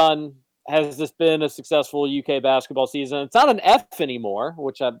said and done, has this been a successful UK basketball season? It's not an F anymore,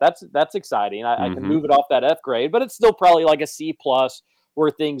 which that's exciting. I can move it off that F grade, but it's still probably like a C+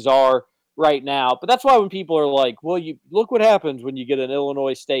 where things are right now. But that's why when people are like, well, you look what happens when you get an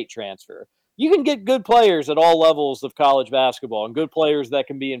Illinois State transfer. You can get good players at all levels of college basketball and good players that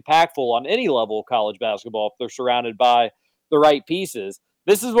can be impactful on any level of college basketball if they're surrounded by the right pieces.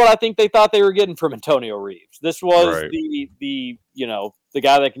 This is what I think they thought they were getting from Antonio Reeves. This was the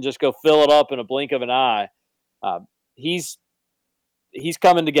guy that can just go fill it up in a blink of an eye. He's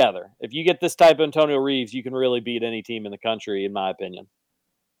coming together. If you get this type of Antonio Reeves, you can really beat any team in the country, in my opinion.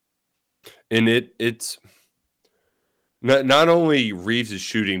 And it's not only Reeves is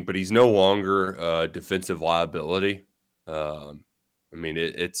shooting, but he's no longer a defensive liability.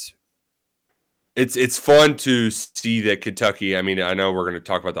 It's fun to see that Kentucky. I mean, I know we're going to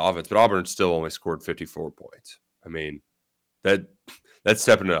talk about the offense, but Auburn still only scored 54 points. I mean, that's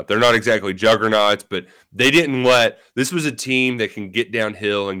stepping it up. They're not exactly juggernauts, but they didn't let. This was a team that can get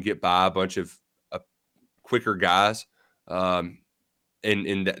downhill and get by a bunch of quicker guys,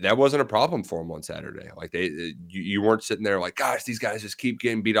 and that wasn't a problem for them on Saturday. Like you weren't sitting there like, gosh, these guys just keep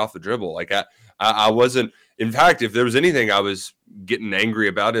getting beat off the dribble. Like I wasn't. In fact, if there was anything I was getting angry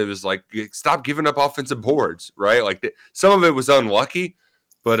about, it was like, stop giving up offensive boards, right? Like some of it was unlucky,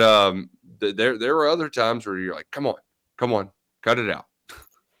 but there were other times where you're like, come on, cut it out.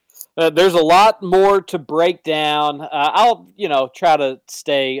 There's a lot more to break down. I'll, try to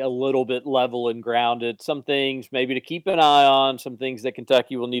stay a little bit level and grounded. Some things maybe to keep an eye on, some things that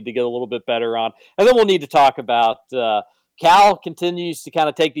Kentucky will need to get a little bit better on. And then we'll need to talk about Cal continues to kind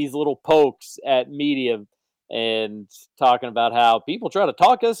of take these little pokes at media and talking about how people try to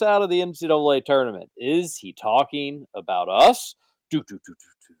talk us out of the NCAA tournament. Is he talking about us?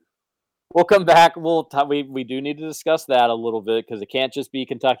 We'll come back. We do need to discuss that a little bit because it can't just be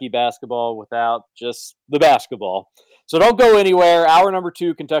Kentucky basketball without just the basketball. So don't go anywhere. Hour number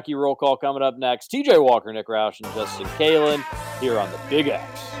 2, Kentucky Roll Call coming up next. TJ Walker, Nick Roush, and Justin Kalen here on the Big X.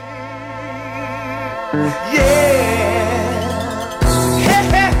 Yeah. Hey,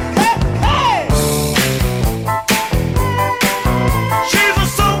 hey, hey, hey. She's a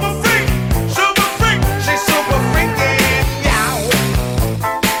super freak. She's super freaky. Yeah.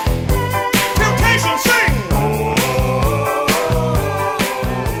 Temptation sing.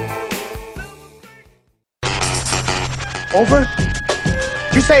 Over?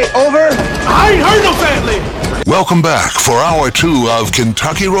 You say over? I ain't heard no family. Welcome back for hour 2 of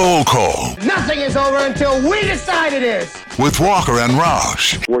Kentucky Roll Call Nothing is over until we decide it is. with Walker and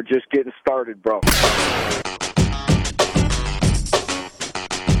Roush. We're just getting started, bro.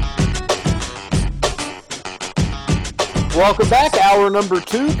 Welcome back. Hour number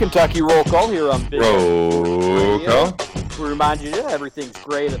 2, Kentucky Roll Call here on Big Roll Call. We remind you that everything's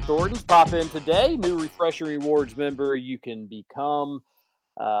great at Thornton's. Pop in today. New Refresher Rewards member. You can become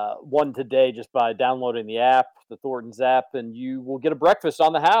one today just by downloading the app, the Thornton's app, and you will get a breakfast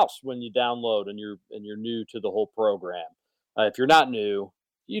on the house when you download and you're new to the whole program. If you're not new,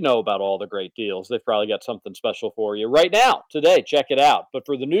 you know about all the great deals. They've probably got something special for you right now today. Check it out. But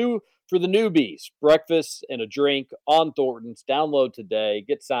for the newbies, breakfast and a drink on Thornton's. Download today.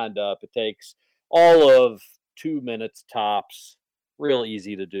 Get signed up. It takes all of 2 minutes tops. Real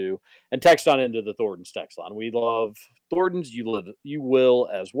easy to do. And text on into the Thornton's text line. We love Thornton's. You will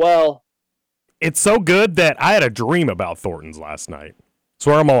as well. It's so good that I had a dream about Thornton's last night.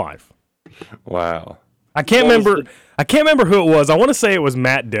 Swear I'm alive. Wow. I can't remember who it was. I want to say it was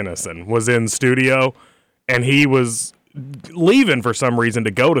Matt Dennison was in studio, and he was leaving for some reason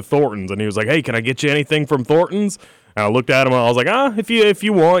to go to Thornton's, and he was like, "Hey, can I get you anything from Thornton's?" And I looked at him, and I was like, if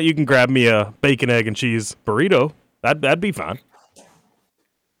you want, you can grab me a bacon, egg, and cheese burrito. That'd be fine."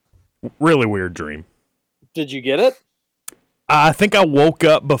 Really weird dream. Did you get it? I think I woke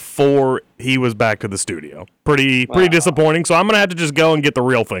up before he was back to the studio. Pretty disappointing. So I'm gonna have to just go and get the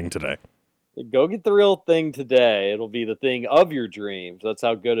real thing today. Go get the real thing today. It'll be the thing of your dreams. That's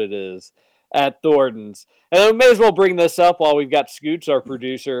how good it is at Thornton's. And we may as well bring this up while we've got Scoots, our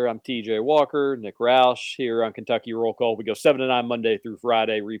producer. I'm TJ Walker, Nick Roush here on Kentucky Roll Call. We go 7 to 9 Monday through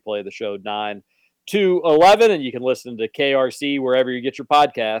Friday. Replay the show 9 to 11. And you can listen to KRC wherever you get your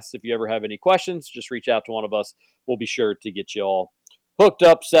podcasts. If you ever have any questions, just reach out to one of us. We'll be sure to get you all hooked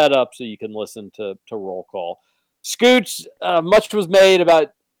up, set up, so you can listen to Roll Call. Scoots, much was made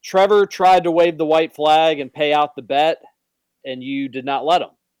about Trevor tried to wave the white flag and pay out the bet, and you did not let him.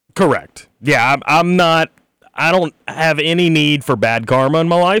 Correct. Yeah, I don't have any need for bad karma in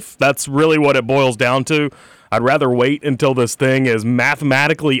my life. That's really what it boils down to. I'd rather wait until this thing is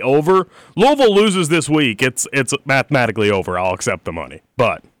mathematically over. Louisville loses this week. It's mathematically over. I'll accept the money.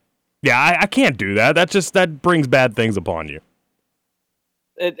 But, yeah, I can't do that. That brings bad things upon you.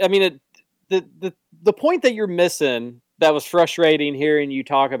 The point that you're missing that was frustrating hearing you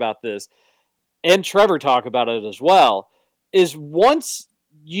talk about this, and Trevor talk about it as well, is once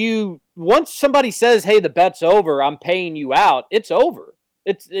somebody says, hey, the bet's over, I'm paying you out, it's over.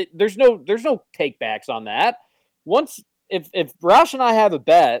 There's no take backs on that. If Roush and I have a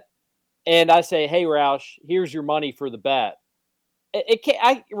bet and I say, hey, Roush, here's your money for the bet, it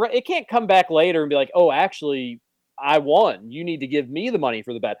can't come back later and be like, oh, actually, I won. You need to give me the money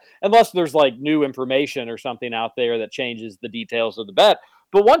for the bet, unless there's like new information or something out there that changes the details of the bet.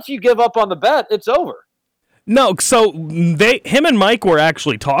 But once you give up on the bet, it's over. No, so him and Mike were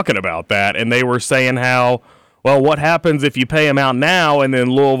actually talking about that, and they were saying how, well, what happens if you pay him out now and then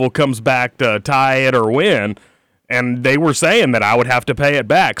Louisville comes back to tie it or win? And they were saying that I would have to pay it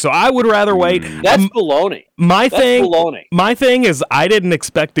back. So I would rather wait. That's baloney. My thing is I didn't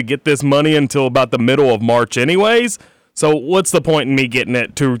expect to get this money until about the middle of March anyways. So what's the point in me getting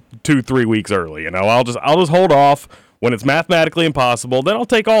it 2-3 weeks early? You know, I'll just hold off when it's mathematically impossible. Then I'll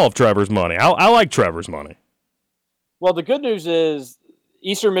take all of Trevor's money. I like Trevor's money. Well, the good news is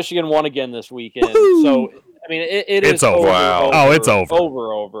Eastern Michigan won again this weekend. Woo-hoo! So I mean, it's over. Wow. It's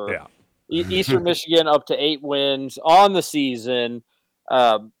over. Over. Yeah. Eastern Michigan up to 8 wins on the season.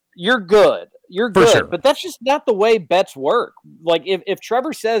 You're good. You're good. For sure. But that's just not the way bets work. Like if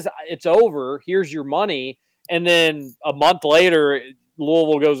Trevor says it's over, here's your money, and then a month later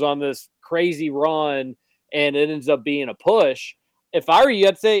Louisville goes on this crazy run and it ends up being a push. If I were you,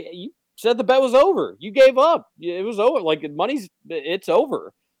 I'd say you said the bet was over. You gave up. It was over. Like it's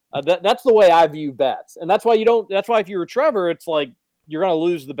over. That's the way I view bets. And that's why if you were Trevor, it's like, you're going to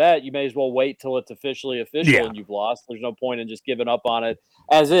lose the bet. You may as well wait till it's official and you've lost. There's no point in just giving up on it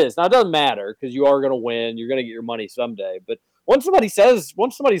as is. Now, it doesn't matter because you are going to win. You're going to get your money someday. But once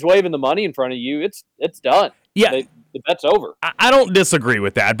somebody's waving the money in front of you, it's done. Yeah. The bet's over. I don't disagree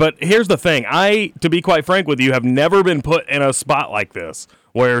with that. But here's the thing. To be quite frank with you, have never been put in a spot like this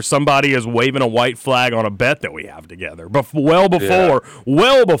where somebody is waving a white flag on a bet that we have together, well before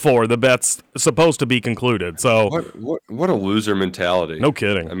the bet's supposed to be concluded. So what a loser mentality. No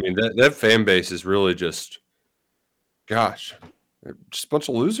kidding. I mean, that fan base is really just a bunch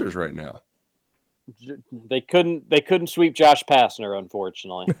of losers right now. They couldn't sweep Josh Pastner,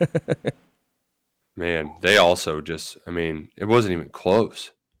 unfortunately. Man, they also it wasn't even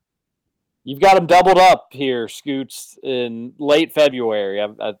close. You've got them doubled up here, Scoots, in late February.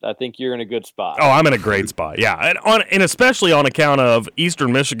 I think you're in a good spot. Oh, I'm in a great spot. Yeah, and especially on account of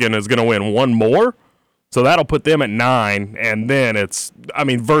Eastern Michigan is going to win one more, so that'll put them at 9, and then it's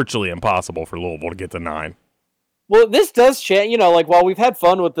virtually impossible for Louisville to get to 9. Well, this does change. Like while we've had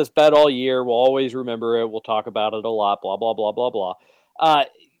fun with this bet all year, we'll always remember it. We'll talk about it a lot. Blah blah blah blah blah.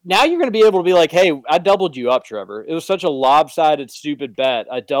 Now you're going to be able to be like, hey, I doubled you up, Trevor. It was such a lopsided, stupid bet.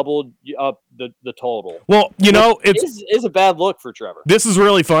 I doubled up the total. Well, it is a bad look for Trevor. This is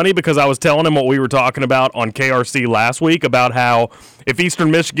really funny because I was telling him what we were talking about on KRC last week about how if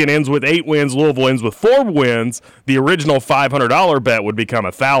Eastern Michigan ends with 8 wins, Louisville ends with 4 wins, the original $500 bet would become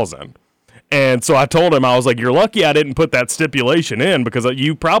 $1,000. And so I told him, I was like, you're lucky I didn't put that stipulation in because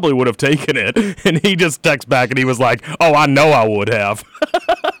you probably would have taken it. And he just texted back and he was like, oh, I know I would have.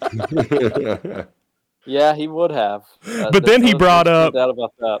 Yeah, he would have. But then he brought up,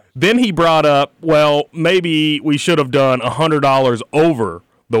 well, maybe we should have done $100 over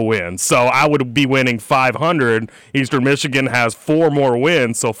the win. So I would be winning $500. Eastern Michigan has 4 more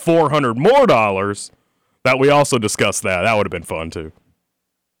wins, so $400 more dollars. That we also discussed that. That would have been fun too.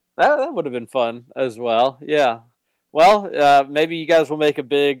 That would have been fun as well. Yeah. Well, maybe you guys will make a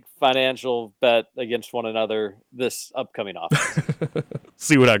big financial bet against one another this upcoming offseason.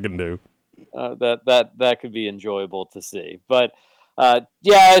 See what I can do. That could be enjoyable to see. But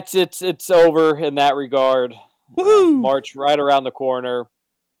yeah, it's over in that regard. March right around the corner.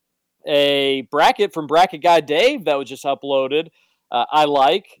 A bracket from Bracket Guy Dave that was just uploaded. I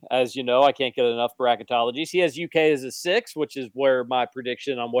like, as you know, I can't get enough bracketologies. He has UK as a 6, which is where my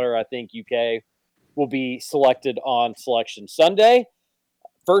prediction on where I think UK will be selected on Selection Sunday.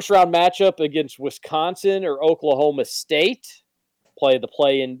 First round matchup against Wisconsin or Oklahoma State. Play the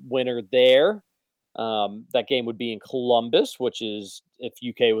play-in winner there. That game would be in Columbus, which is, if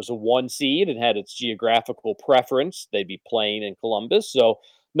UK was a 1 seed and had its geographical preference, they'd be playing in Columbus. So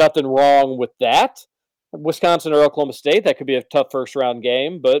nothing wrong with that. Wisconsin or Oklahoma State, that could be a tough first round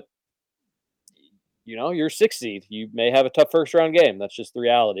game, but you're 6 seed. You may have a tough first round game. That's just the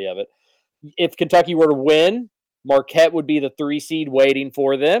reality of it. If Kentucky were to win, Marquette would be the 3 seed waiting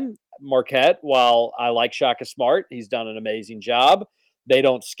for them. Marquette, while I like Shaka Smart, he's done an amazing job. They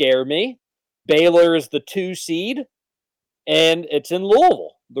don't scare me. Baylor is the 2 seed, and it's in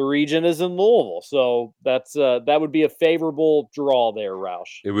Louisville. The region is in Louisville, so that would be a favorable draw there,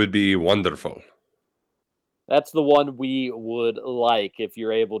 Roush. It would be wonderful. That's the one we would like if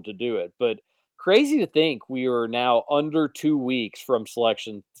you're able to do it. But crazy to think we are now under 2 weeks from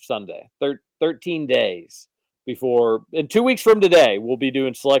Selection Sunday. 13 days before, and 2 weeks from today, we'll be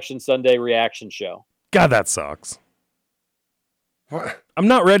doing Selection Sunday reaction show. God, that sucks. What? I'm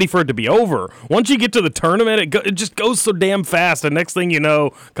not ready for it to be over. Once you get to the tournament, it just goes so damn fast. And next thing you know,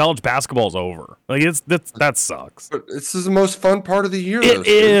 college basketball's over. Like that sucks. But this is the most fun part of the year. It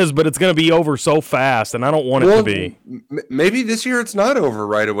is, but it's going to be over so fast, and I don't want it to be. Maybe this year it's not over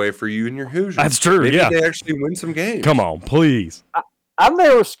right away for you and your Hoosiers. That's true. Maybe yeah, they actually win some games. Come on, please. I'm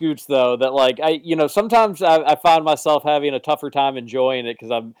there with Scoots though. That sometimes I find myself having a tougher time enjoying it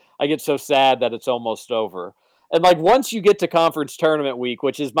because I get so sad that it's almost over. And once you get to conference tournament week,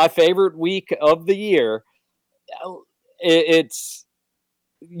 which is my favorite week of the year, it's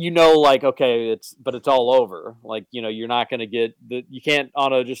okay, but it's all over. You're not going to get you can't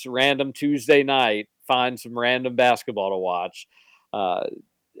on a just random Tuesday night find some random basketball to watch,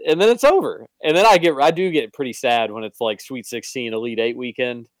 and then it's over. And then I do get pretty sad when it's Sweet 16, Elite 8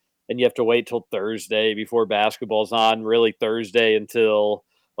 weekend, and you have to wait till Thursday before basketball's on. Really Thursday until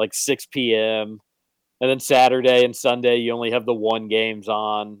 6 p.m. And then Saturday and Sunday, you only have the 1 games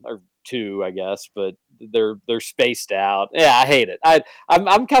on, or 2, I guess, but they're spaced out. Yeah, I hate it.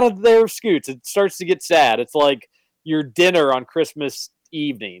 I'm kind of there with Scoots. It starts to get sad. It's like your dinner on Christmas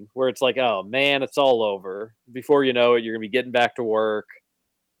evening, where it's oh man, it's all over. Before you know it, you're gonna be getting back to work.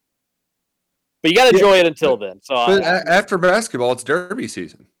 But you got to enjoy it until then. So after basketball, it's Derby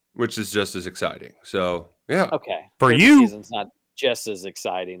season, which is just as exciting. So yeah, okay. For Derby you, season's not just as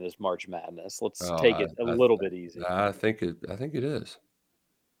exciting as March Madness. Let's take it a little bit easy. I think it is.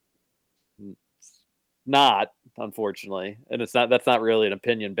 Not, unfortunately, and that's not really an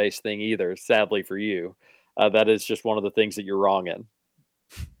opinion-based thing either. Sadly for you, that is just one of the things that you're wrong in.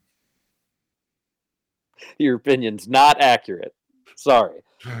 Your opinion's not accurate. Sorry.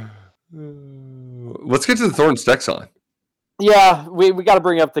 Let's get to the Thornton Texan. Yeah, we got to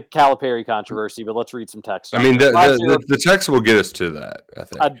bring up the Calipari controversy, but let's read some text. I mean, the text will get us to that, I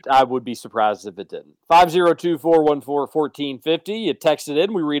think. I would be surprised if it didn't. 502-414-1450. You text it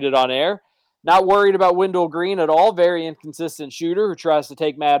in. We read it on air. Not worried about Wendell Green at all. Very inconsistent shooter who tries to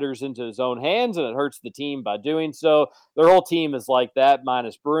take matters into his own hands, and it hurts the team by doing so. Their whole team is like that,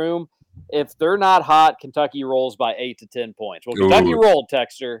 minus Broom. If they're not hot, Kentucky rolls by 8 to 10 points. Well, Kentucky rolled,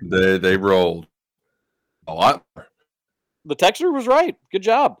 Texter. They rolled a lot. The texter was right. Good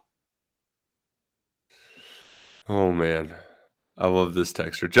job. Oh, man. I love this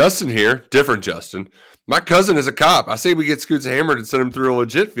texter. Justin here. Different Justin. My cousin is a cop. I say we get Scoots hammered and send him through a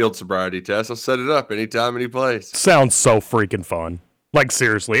legit field sobriety test. I'll set it up anytime, any place. Sounds so freaking fun.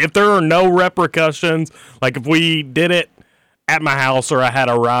 Seriously. If there are no repercussions, if we did it at my house or I had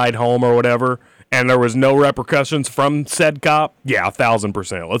a ride home or whatever, and there was no repercussions from said cop, yeah,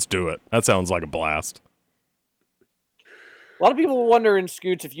 1,000%. Let's do it. That sounds like a blast. A lot of people wonder in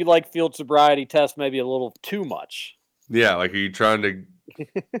Scoots if you like field sobriety tests maybe a little too much. Yeah, are you trying to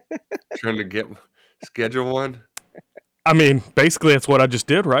schedule one? I mean, basically that's what I just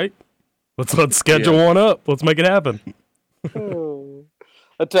did, right? Let's schedule one up. Let's make it happen. A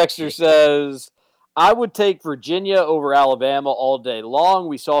texter says, I would take Virginia over Alabama all day long.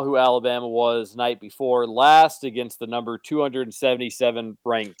 We saw who Alabama was night before last against the number 277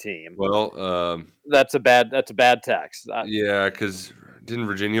 ranked team. Well, that's a bad text. Yeah, because didn't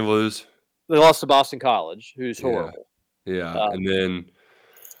Virginia lose? They lost to Boston College, who's horrible. Yeah, and then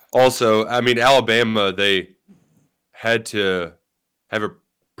also, I mean, Alabama, they had to have a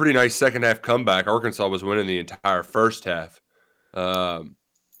pretty nice second half comeback. Arkansas was winning the entire first half. But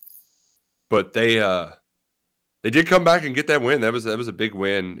they did come back and get that win. That was a big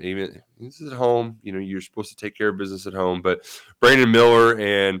win. Even this is at home. You're supposed to take care of business at home. But Brandon Miller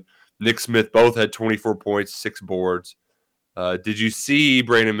and Nick Smith both had 24 points, 6 boards. Did you see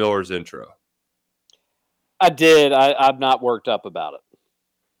Brandon Miller's intro? I did. I'm not worked up about it.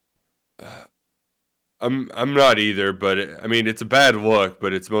 I'm not either, but it's a bad look,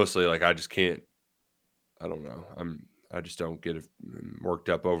 but it's mostly like I just can't. I don't know. I just don't get worked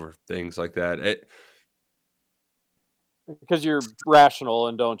up over things like that. Because you're rational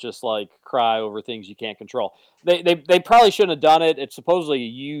and don't just like cry over things you can't control. They probably shouldn't have done it. It's supposedly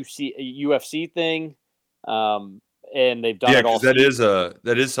a UFC thing, and they've done it all.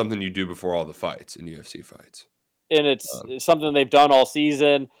 That is something you do before all the fights in UFC fights, and it's something they've done all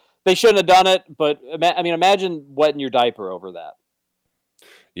season. They shouldn't have done it, but imagine wetting your diaper over that.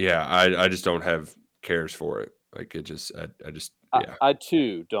 Yeah, I just don't have cares for it. Like it just, yeah. I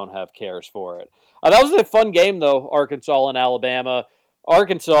too don't have cares for it. That was a fun game though, Arkansas and Alabama.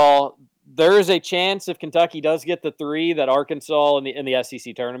 Arkansas, there is a chance if Kentucky does get the 3 that Arkansas in the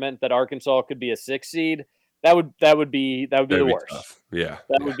SEC tournament that Arkansas could be a 6 seed. That would be the worst. Tough. Yeah,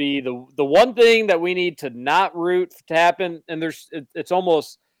 that would be the one thing that we need to not root to happen. And there's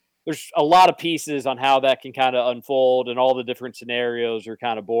a lot of pieces on how that can kind of unfold, and all the different scenarios are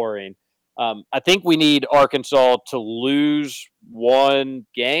kind of boring. I think we need Arkansas to lose one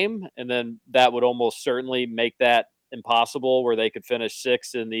game, and then that would almost certainly make that impossible, where they could finish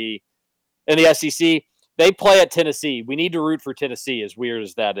 6th in the SEC. They play at Tennessee. We need to root for Tennessee, as weird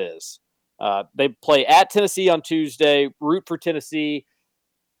as that is. They play at Tennessee on Tuesday. Root for Tennessee.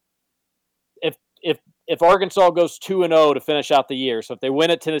 If Arkansas goes 2-0 to finish out the year, so if they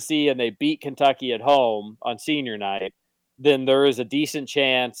win at Tennessee and they beat Kentucky at home on senior night, then there is a decent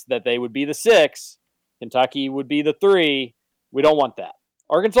chance that they would be the 6. Kentucky would be the 3. We don't want that.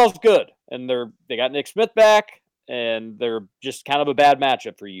 Arkansas is good, and they got Nick Smith back, and they're just kind of a bad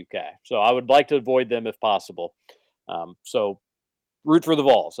matchup for UK. So I would like to avoid them if possible. So root for the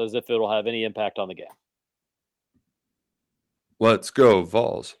Vols as if it'll have any impact on the game. Let's go,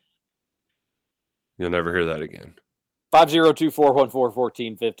 Vols. You'll never hear that again.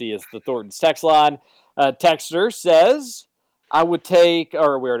 502-414-1450 is the Thornton's text line. Texter says, I would take,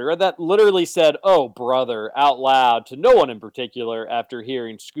 or we already read that, literally said, "Oh, brother," out loud to no one in particular after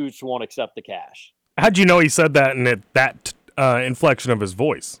hearing Scooch won't accept the cash. How'd you know he said that in that inflection of his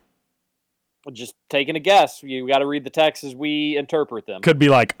voice? Just taking a guess. You got to read the text as we interpret them. Could be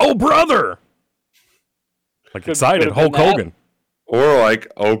like, "Oh, brother." Like excited, Hulk Hogan. Or like,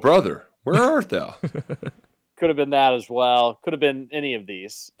 "Oh, brother, where art thou?" Could have been that as well. Could have been any of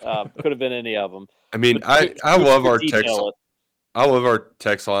these. Could have been any of them. I love our text. I love our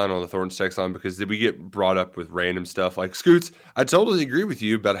text line on the Thorns text line because we get brought up with random stuff like, Scoots, I totally agree with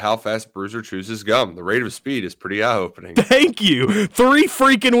you about how fast Bruiser chews his gum. The rate of speed is pretty eye-opening. Thank you. 3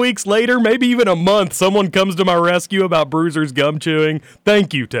 freaking weeks later, maybe even a month, someone comes to my rescue about Bruiser's gum chewing.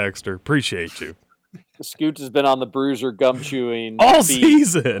 Thank you, Texter. Appreciate you. Scoots has been on the Bruiser gum chewing all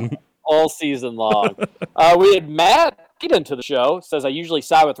season. All season long. We had Matt get into the show. Says, I usually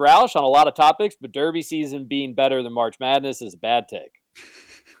side with Roush on a lot of topics, but Derby season being better than March Madness is a bad take.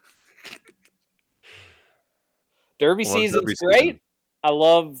 Derby season's great. I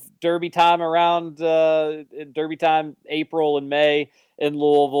love Derby time around Derby time, April and May in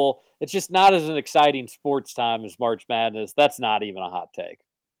Louisville. It's just not as an exciting sports time as March Madness. That's not even a hot take.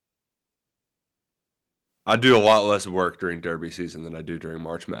 I do a lot less work during Derby season than I do during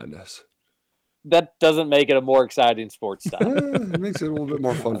March Madness. That doesn't make it a more exciting sports time. It makes it a little bit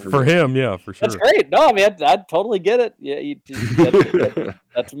more fun for him. Yeah, for sure. That's great. No, I mean, I totally get it. Yeah,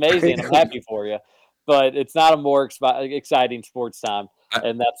 that's amazing. I'm happy for you. But it's not a more exciting sports time,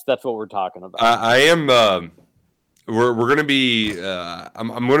 and that's what we're talking about. I am. We're going to be. I'm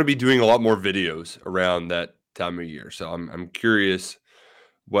going to be doing a lot more videos around that time of year. So I'm curious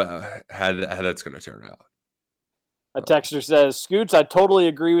how that's going to turn out. A texter says, Scoots, I totally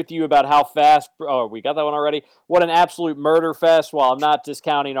agree with you about how fast. Oh, we got that one already. What an absolute murder fest. While I'm not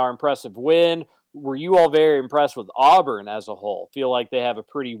discounting our impressive win, were you all very impressed with Auburn as a whole? Feel like they have a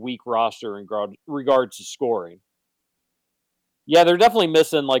pretty weak roster in regards to scoring. Yeah, they're definitely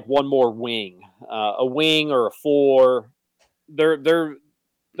missing like one more wing, a wing or a 4. They're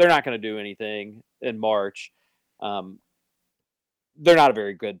not going to do anything in March. They're not a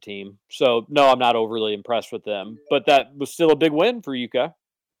very good team. So, no, I'm not overly impressed with them. But that was still a big win for UK.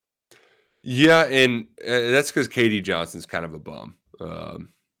 Yeah, and that's because KD Johnson's kind of a bum.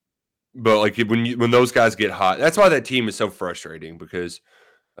 But like when those guys get hot, that's why that team is so frustrating because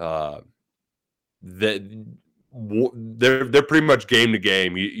they're pretty much game to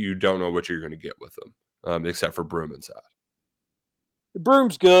game. You don't know what you're going to get with them, except for Broome inside.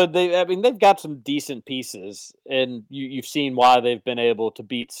 Broome's good. They've got some decent pieces, and you've seen why they've been able to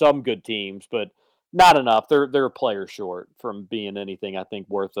beat some good teams, but not enough. They're a player short from being anything I think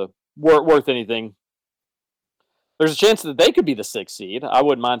worth anything. There's a chance that they could be the 6th seed. I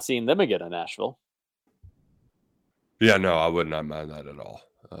wouldn't mind seeing them again in Nashville. Yeah, no, I would not mind that at all.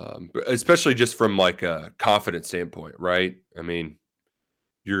 Especially just from like a confidence standpoint, right? I mean,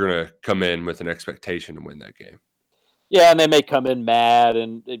 you're going to come in with an expectation to win that game. Yeah, and they may come in mad,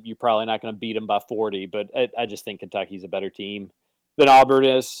 and you're probably not going to beat them by 40, but I just think Kentucky's a better team than Auburn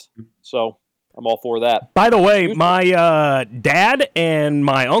is, so I'm all for that. By the way, my dad and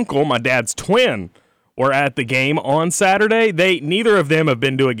my uncle, my dad's twin, were at the game on Saturday. Neither of them have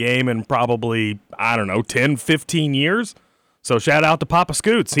been to a game in probably, 10, 15 years. So shout out to Papa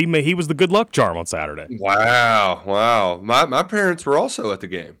Scoots. He was the good luck charm on Saturday. Wow. My parents were also at the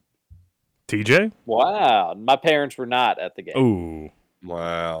game. TJ? Wow. My parents were not at the game. Ooh.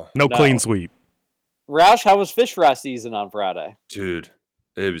 Wow. No clean sweep. Roush, how was fish fry season on Friday? Dude,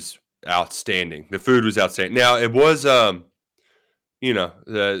 it was outstanding. The food was outstanding. Now, it was, the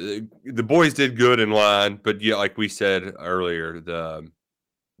boys did good in line, but yeah, like we said earlier,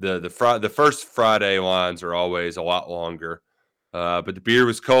 the first Friday lines are always a lot longer. But the beer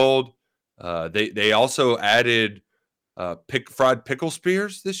was cold. They also added fried pickle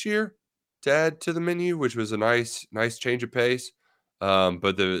spears this year to add to the menu, which was a nice change of pace.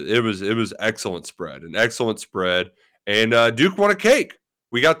 But it was excellent spread, and Duke won a cake.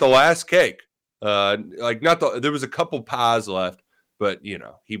 We got the last cake. There was a couple pies left, but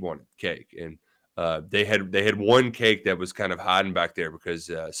he wanted cake, and they had one cake that was kind of hiding back there because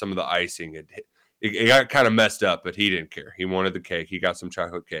some of the icing it got kind of messed up, but he didn't care. He wanted the cake. He got some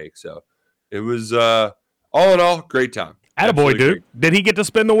chocolate cake, so it was all in all great time. Attaboy, Duke. Did he get to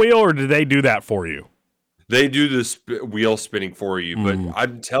spin the wheel, or did they do that for you? They do the wheel spinning for you, but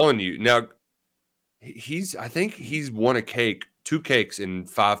I'm telling you now, I think he's won two cakes in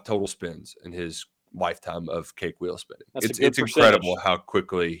 5 total spins in his lifetime of cake wheel spinning. It's incredible how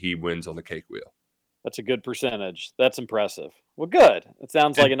quickly he wins on the cake wheel. That's a good percentage. That's impressive. Well, good. It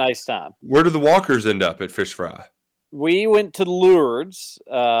sounds like a nice time. Where do the Walkers end up at Fish Fry? We went to Lourdes.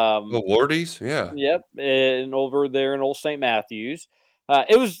 The Lourdes, yeah. Yep, and over there in Old St. Matthews.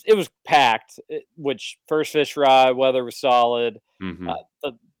 It was packed, which first fish fry, weather was solid. Mm-hmm.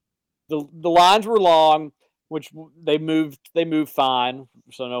 The lines were long, which they moved fine,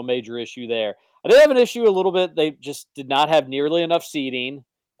 so no major issue there. I did have an issue a little bit. They just did not have nearly enough seating,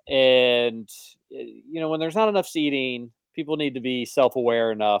 and when there's not enough seating, people need to be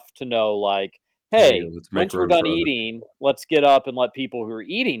self-aware enough to know, like, hey, once we're done eating, let's get up and let people who are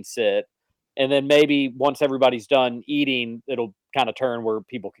eating sit. And then maybe once everybody's done eating, it'll kind of turn where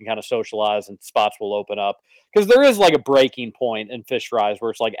people can kind of socialize and spots will open up. Because there is like a breaking point in fish fries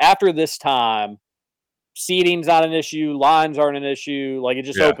where it's like after this time, seating's not an issue, lines aren't an issue. Like it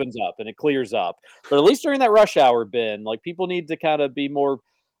just opens up and it clears up. But at least during that rush hour bin, like people need to kind of be more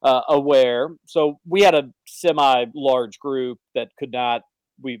aware. So we had a semi-large group that could not.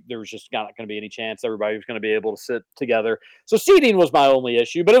 There was just not going to be any chance everybody was going to be able to sit together. So seating was my only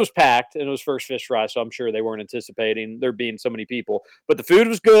issue, but it was packed and it was first fish fry, so I'm sure they weren't anticipating there being so many people. But the food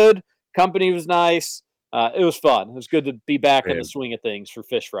was good, company was nice. It was fun. It was good to be back in the swing of things for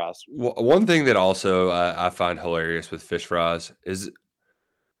fish fries. One thing that also I find hilarious with fish fries is,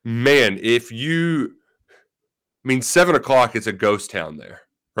 man, 7 o'clock, it's a ghost town there.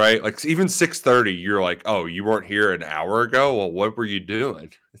 Right? Like even 6:30, you're like, oh, you weren't here an hour ago? Well, what were you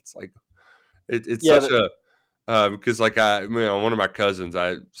doing? It's like, it's such because like one of my cousins,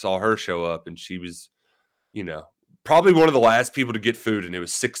 I saw her show up and she was, probably one of the last people to get food and it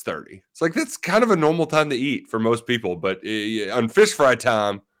was 6:30. It's like, that's kind of a normal time to eat for most people. But on fish fry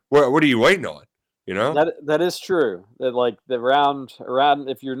time, what are you waiting on? That is true. That like around,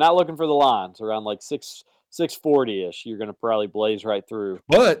 if you're not looking for the lines, around like 6:40-ish, you're going to probably blaze right through.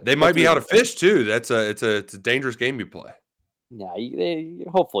 But they might be out of fish too. It's a dangerous game you play. Yeah,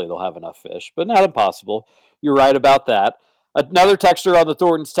 hopefully they'll have enough fish, but not impossible. You're right about that. Another texter on the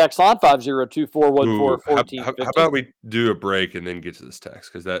Thornton's text line, 502-414-1450. How about we do a break and then get to this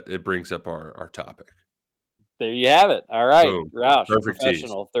text because it brings up our topic. There you have it. All right, Roush,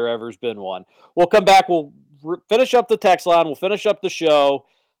 professional, if there ever's been one. We'll come back. We'll finish up the text line. We'll finish up the show.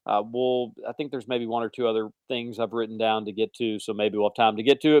 I think there's maybe one or two other things I've written down to get to, so maybe we'll have time to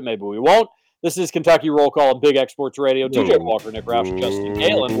get to it. Maybe we won't. This is Kentucky Roll Call on Big X Sports Radio. TJ Walker, Nick Roush, Justin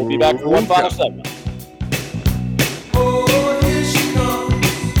Galen. We'll be back for one final segment. Oh, here she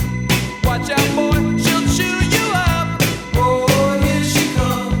comes.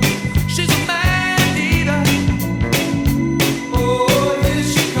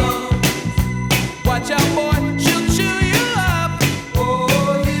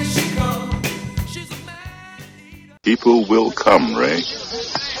 People will come, Ray.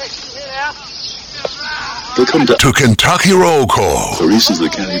 They'll come to Kentucky Roll Call for reasons they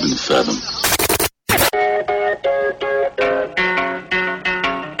can't even fathom.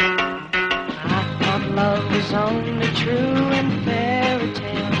 I thought love was only true in fairy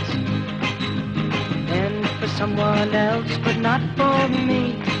tales, and for someone else, but not for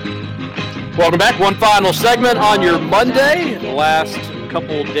me. Welcome back. One final segment on your Monday, the last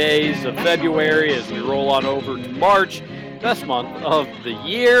couple days of February as we roll on over to March, best month of the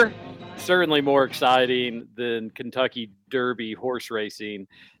year. Certainly more exciting than Kentucky Derby horse racing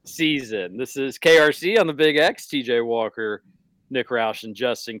season. This is KRC on the Big X, TJ Walker, Nick Roush, and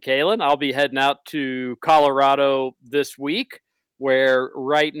Justin Kalen. I'll be heading out to Colorado this week, where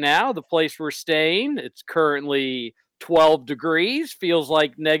right now, the place we're staying, it's currently 12 degrees, feels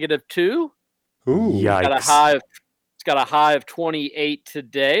like -2. Ooh, yikes. It's got a high of 28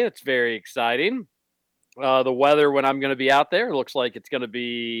 today. That's very exciting. The weather when I'm going to be out there looks like it's going to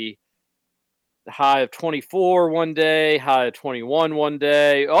be the high of 24 one day, high of 21 one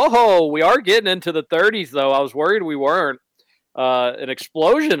day. Oh, we are getting into the 30s, though. I was worried we weren't. An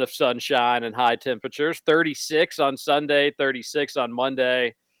explosion of sunshine and high temperatures. 36 on Sunday, 36 on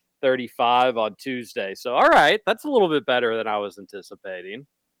Monday, 35 on Tuesday. So, all right, that's a little bit better than I was anticipating.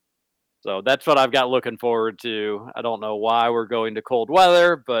 So that's what I've got looking forward to. I don't know why we're going to cold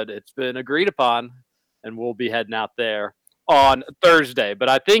weather, but it's been agreed upon, and we'll be heading out there on Thursday. But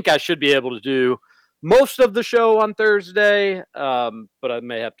I think I should be able to do most of the show on Thursday, but I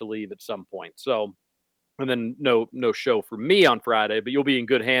may have to leave at some point. So, and then no show for me on Friday, but you'll be in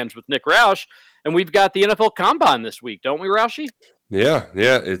good hands with Nick Roush. And we've got the NFL Combine this week, don't we, Roushy? Yeah,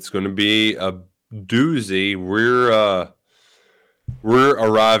 it's going to be a doozy. We're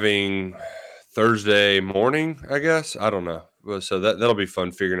arriving Thursday morning, I guess. I don't know. So that'll be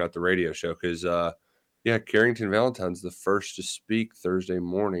fun figuring out the radio show because, Carrington Valentine's the first to speak Thursday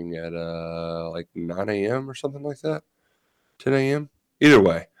morning at like 9 a.m. or something like that, 10 a.m. Either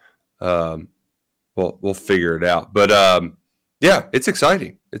way, we'll figure it out. But it's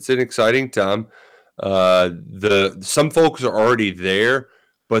exciting. It's an exciting time. Some folks are already there,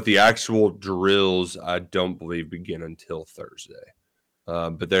 but the actual drills I don't believe begin until Thursday.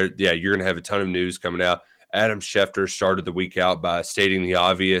 But you're going to have a ton of news coming out. Adam Schefter started the week out by stating the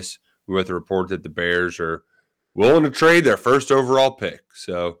obvious with a report that the Bears are willing to trade their first overall pick.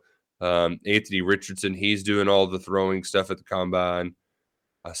 So Anthony Richardson, he's doing all the throwing stuff at the Combine.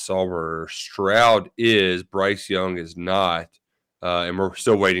 I saw where Stroud is, Bryce Young is not. And we're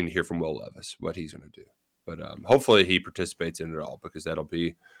still waiting to hear from Will Levis, what he's going to do. But hopefully he participates in it all because that'll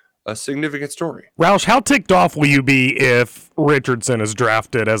be a significant story. Roush, how ticked off will you be if Richardson is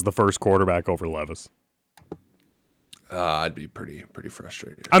drafted as the first quarterback over Levis? I'd be pretty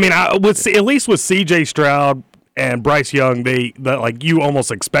frustrated. I mean, at least with C.J. Stroud and Bryce Young, you almost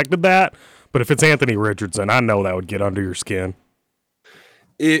expected that. But if it's Anthony Richardson, I know that would get under your skin.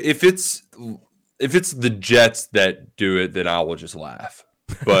 If it's the Jets that do it, then I will just laugh.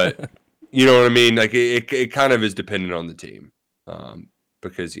 But you know what I mean? Like it kind of is dependent on the team.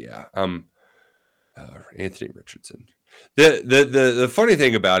 Because Anthony Richardson. The funny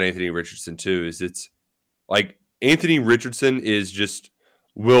thing about Anthony Richardson too is it's like Anthony Richardson is just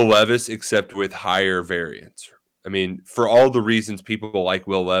Will Levis except with higher variance. I mean, for all the reasons people like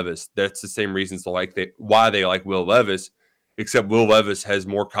Will Levis, that's the same reasons why they like Will Levis, except Will Levis has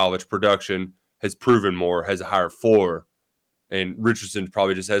more college production, has proven more, has a higher floor, and Richardson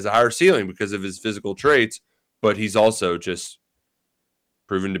probably just has a higher ceiling because of his physical traits, but he's also just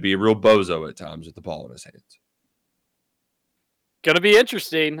proven to be a real bozo at times with the ball in his hands. Going to be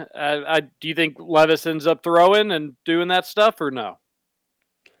interesting. Do you think Levis ends up throwing and doing that stuff or no?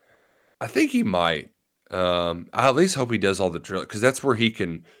 I think he might. I at least hope he does all the drill because that's where he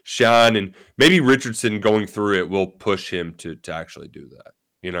can shine, and maybe Richardson going through it will push him to actually do that.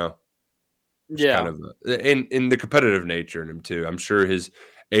 You know, Yeah. kind of in the competitive nature in him too. I'm sure his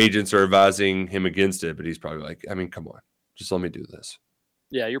agents are advising him against it, but he's probably like, I mean, come on, just let me do this.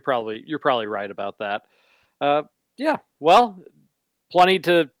 Yeah, you're probably right about that. Well, plenty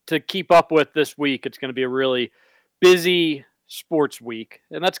to keep up with this week. It's going to be a really busy sports week,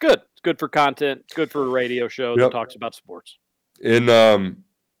 and that's good. It's good for content. It's good for a radio show that talks about sports. And I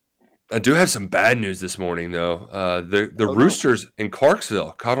do have some bad news this morning, though. The Roosters in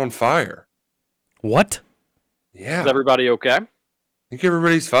Clarksville caught on fire. What? Yeah. Is everybody okay? I think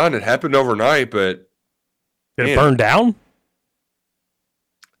everybody's fine. It happened overnight, but did it burn down?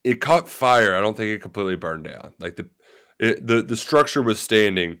 It caught fire. I don't think it completely burned down. Like the structure was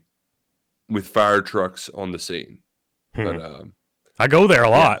standing with fire trucks on the scene. But I go there a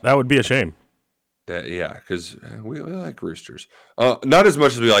lot. That would be a shame. Yeah, because we like Roosters. Not as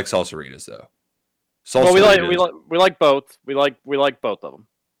much as we like Salsaritas, though. Well, we like both. We like both of them.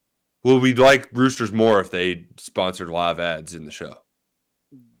 Well, we'd like Roosters more if they sponsored live ads in the show.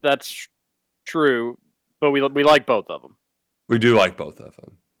 That's true, but we like both of them. We do like both of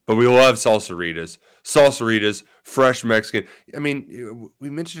them, but we love Salsaritas. Salsaritas, fresh Mexican. I mean, we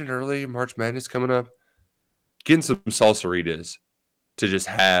mentioned it earlier. March Madness coming up. Getting some Salsaritas to just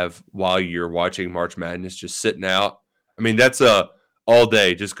have while you're watching March Madness, just sitting out. I mean, that's all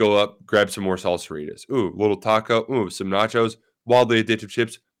day. Just go up, grab some more Salsaritas. Ooh, little taco. Ooh, some nachos. Wildly addictive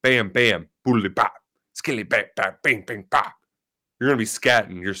chips. Bam, bam, boodly bop. Skilly bang, bang, bing, bing, pop. You're going to be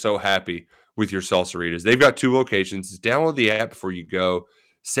scatting. You're so happy with your Salsaritas. They've got 2 locations. Download the app before you go.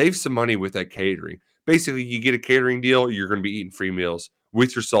 Save some money with that catering. Basically, you get a catering deal. You're going to be eating free meals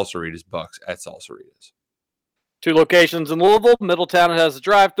with your Salsaritas bucks at Salsaritas. 2 locations in Louisville. Middletown has a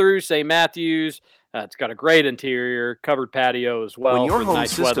drive-through. St. Matthews. It's got a great interior, covered patio as well for the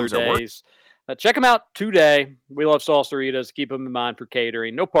nice weather days. Check them out today. We love Salsaritas. Keep them in mind for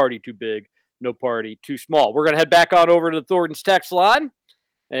catering. No party too big. No party too small. We're going to head back on over to the Thornton's text line.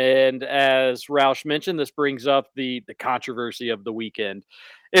 And as Roush mentioned, this brings up the controversy of the weekend.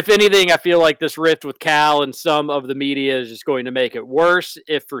 If anything, I feel like this rift with Cal and some of the media is just going to make it worse.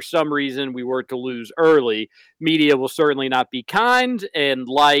 If for some reason we were to lose early, media will certainly not be kind and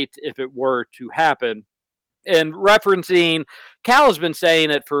light if it were to happen. And referencing, Cal has been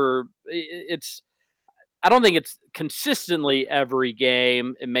saying it I don't think it's consistently every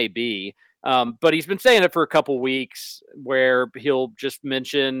game. It may be. But he's been saying it for a couple weeks where he'll just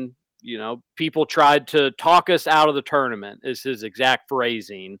mention, people tried to talk us out of the tournament is his exact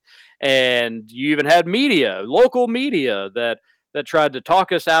phrasing. And you even had local media that tried to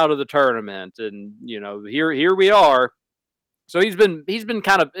talk us out of the tournament. And, here we are. So he's been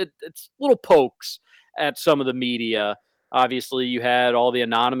kind of, it's little pokes at some of the media. Obviously you had all the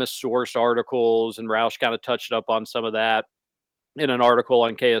anonymous source articles, and Roush kind of touched up on some of that in an article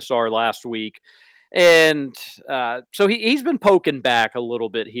on KSR last week. And so he's been poking back a little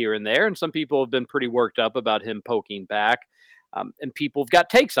bit here and there, and some people have been pretty worked up about him poking back. And people have got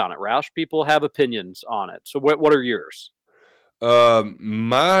takes on it, Roush. People have opinions on it. So what are yours?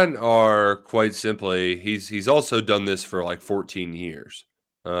 Mine are quite simply, he's also done this for like 14 years.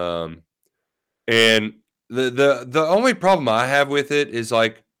 And the only problem I have with it is,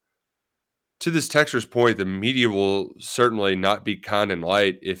 like, to this texter's point, the media will certainly not be kind and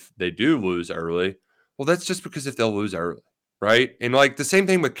light if they do lose early. Well, that's just because if they'll lose early, right? And like the same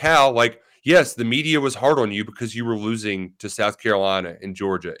thing with Cal, like, yes, the media was hard on you because you were losing to South Carolina and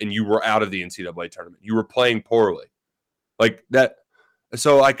Georgia, and you were out of the NCAA tournament. You were playing poorly. Like that.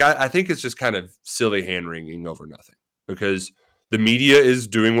 So like, I think it's just kind of silly hand-wringing over nothing, because the media is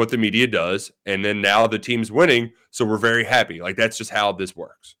doing what the media does, and then now the team's winning, so we're very happy. Like, that's just how this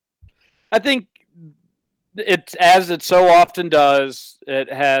works. I think it's, as it so often does,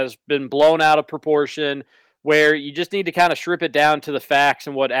 it has been blown out of proportion, where you just need to kind of strip it down to the facts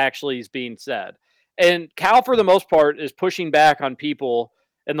and what actually is being said. And Cal, for the most part, is pushing back on people,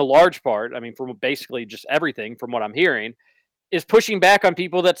 in the large part, I mean, from basically just everything from what I'm hearing, is pushing back on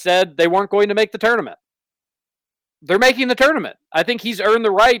people that said they weren't going to make the tournament. They're making the tournament. I think he's earned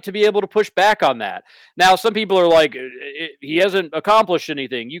the right to be able to push back on that. Now, some people are like, he hasn't accomplished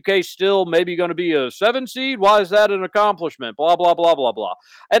anything. UK's still maybe going to be a 7 seed. Why is that an accomplishment? Blah, blah, blah, blah, blah.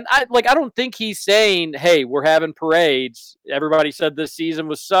 And I don't think he's saying, hey, we're having parades. Everybody said this season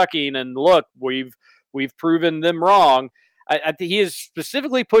was sucking, and look, we've proven them wrong. I think he is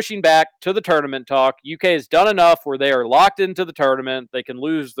specifically pushing back to the tournament talk. UK has done enough where they are locked into the tournament. They can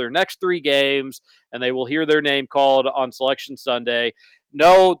lose their next 3 games, and they will hear their name called on Selection Sunday.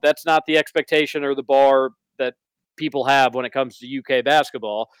 No, that's not the expectation or the bar that people have when it comes to UK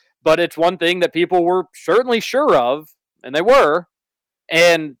basketball. But it's one thing that people were certainly sure of, and they were.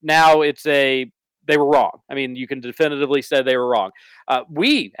 And now they were wrong. I mean, you can definitively say they were wrong.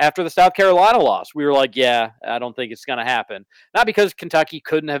 After the South Carolina loss, we were like, yeah, I don't think it's going to happen. Not because Kentucky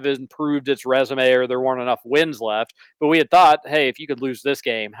couldn't have improved its resume or there weren't enough wins left, but we had thought, hey, if you could lose this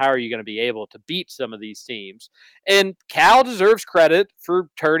game, how are you going to be able to beat some of these teams? And Cal deserves credit for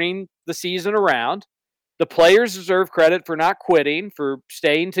turning the season around. The players deserve credit for not quitting, for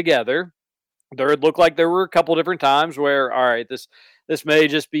staying together. There looked like there were a couple different times where, all right, this may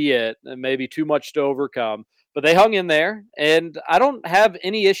just be it, and maybe too much to overcome. But they hung in there, and I don't have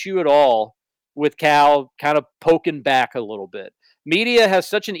any issue at all with Cal kind of poking back a little bit. Media has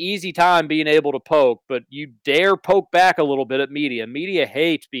such an easy time being able to poke, but you dare poke back a little bit at media. Media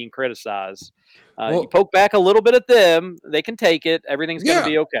hates being criticized. You poke back a little bit at them, they can take it. Everything's going to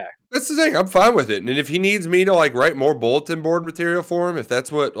be okay. That's the thing. I'm fine with it. And if he needs me to like write more bulletin board material for him, if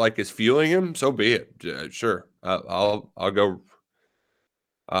that's what like is fueling him, so be it. Sure. I'll go.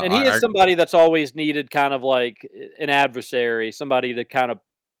 And he is somebody that's always needed kind of like an adversary, somebody to kind of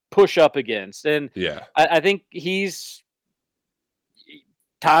push up against. And I think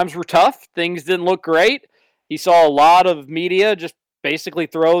times were tough. Things didn't look great. He saw a lot of media just basically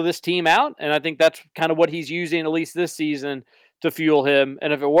throw this team out. And I think that's kind of what he's using, at least this season, to fuel him.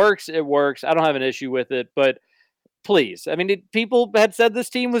 And if it works, it works. I don't have an issue with it, but please. I mean, people had said this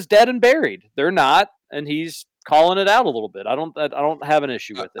team was dead and buried. They're not. And he's calling it out a little bit. I don't have an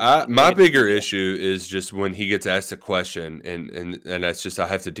issue with it. My bigger issue is just when he gets asked a question and that's just, I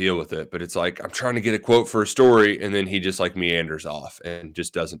have to deal with it. But it's like, I'm trying to get a quote for a story. And then he just like meanders off and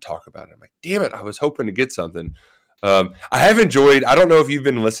just doesn't talk about it. I'm like, damn it. I was hoping to get something. I have enjoyed, I don't know if you've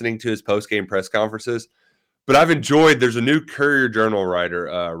been listening to his post-game press conferences, but I've enjoyed, there's a new Courier Journal writer,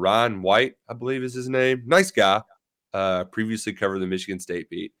 Ryan White, I believe is his name. Nice guy. Previously covered the Michigan State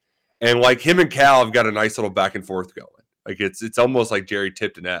beat. And like him and Cal have got a nice little back and forth going. Like it's almost like Jerry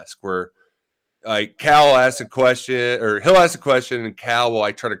Tipton-esque where like Cal asks a question or he'll ask a question and Cal will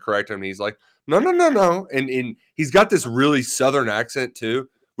like try to correct him. And he's like, no. And he's got this really Southern accent too,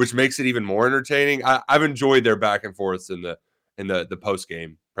 which makes it even more entertaining. I've enjoyed their back and forths in the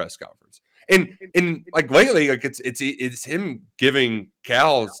post-game press conference. And like lately, like it's him giving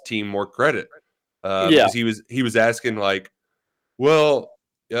Cal's team more credit. Because he was asking like, well,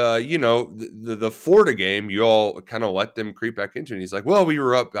 the Florida game, you all kind of let them creep back into it. And he's like, well, we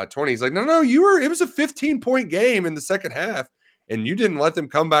were up by 20. He's like, no, it was a 15-point game in the second half, and you didn't let them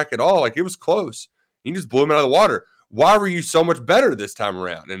come back at all. Like, it was close. You just blew them out of the water. Why were you so much better this time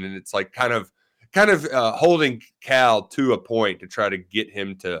around? And then it's like kind of holding Cal to a point to try to get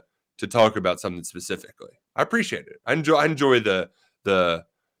him to talk about something specifically. I appreciate it. I enjoy the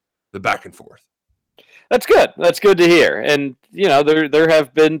back and forth. That's good. That's good to hear. And, there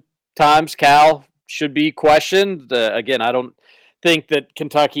have been times Cal should be questioned. Again, I don't think that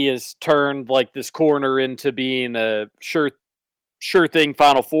Kentucky has turned like this corner into being a sure thing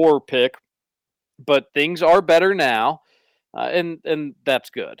Final Four pick, but things are better now. And that's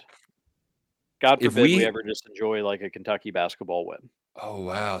good. God forbid we ever just enjoy like a Kentucky basketball win. Oh,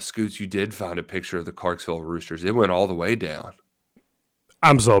 wow. Scoots, you did find a picture of the Clarksville Roosters. It went all the way down.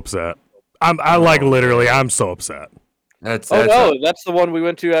 I'm so upset. I'm so upset. That's the one we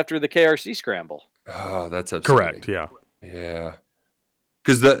went to after the KRC scramble. Oh, that's upsetting. Correct. Yeah. Yeah.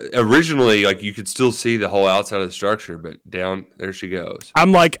 Because originally, like you could still see the whole outside of the structure, but down there she goes.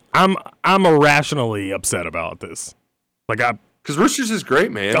 I'm irrationally upset about this. Like because Roosters is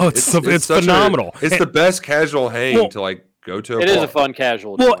great, man. Oh, it's phenomenal. It's the best casual hang to like go to. It is a fun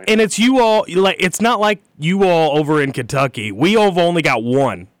casual. Well, and it's you all like it's not like you all over in Kentucky. We all have only got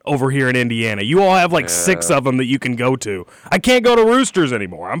one over here in Indiana. You all have like 6 of them that you can go to. I can't go to Roosters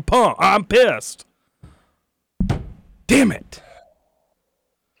anymore. I'm pumped. I'm pissed. Damn it.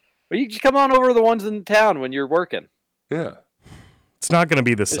 Well, you just come on over to the ones in town when you're working. Yeah. It's not going to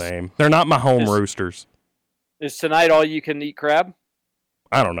be the same. They're not my home Roosters. Is tonight all you can eat crab?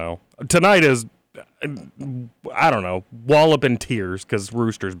 I don't know. Tonight is, I don't know, wallop in tears because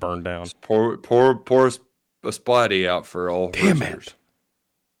Roosters burned down. Just pour a splatty out for all Damn Roosters. It.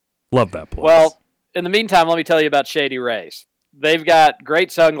 Love that place. Well, in the meantime, let me tell you about Shady Rays. They've got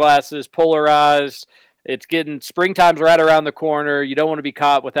great sunglasses, polarized. It's getting springtime's right around the corner. You don't want to be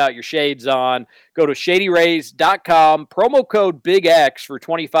caught without your shades on. Go to shadyrays.com, promo code BIGX for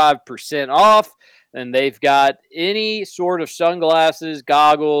 25% off. And they've got any sort of sunglasses,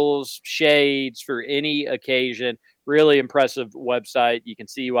 goggles, shades for any occasion. Really impressive website. You can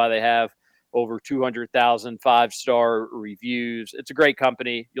see why they have over 200,000 5-star reviews. It's a great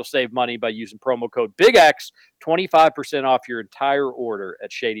company. You'll save money by using promo code BIGX, 25% off your entire order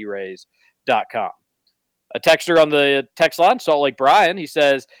at shadyrays.com. A texter on the text line, Salt Lake Brian, he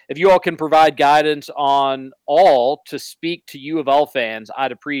says, if you all can provide guidance on all to speak to U of L fans,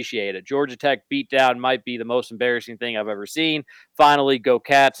 I'd appreciate it. Georgia Tech beatdown might be the most embarrassing thing I've ever seen. Finally, go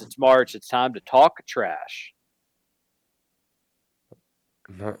Cats. It's March. It's time to talk trash.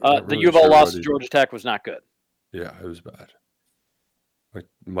 The U of L loss to Georgia Tech was not good. Yeah, it was bad.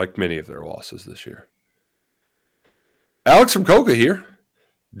 Like many of their losses this year. Alex from Coca here.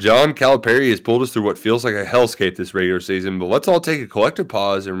 John Calipari has pulled us through what feels like a hellscape this regular season, but let's all take a collective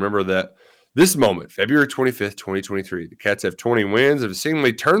pause and remember that this moment, February 25th, 2023, the Cats have 20 wins and have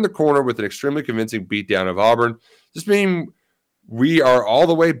seemingly turned the corner with an extremely convincing beatdown of Auburn. Does this mean we are all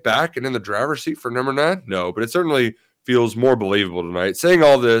the way back and in the driver's seat for number 9? No, but it certainly feels more believable tonight. Saying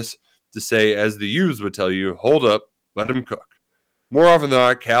all this, to say, as the U's would tell you, hold up, let him cook. More often than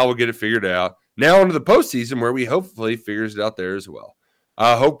not, Cal will get it figured out. Now into the postseason, where we hopefully figures it out there as well.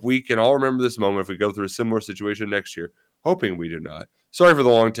 I hope we can all remember this moment if we go through a similar situation next year. Hoping we do not. Sorry for the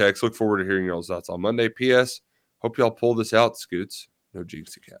long text. Look forward to hearing y'all's thoughts on Monday. P.S. Hope y'all pull this out, Scoots. No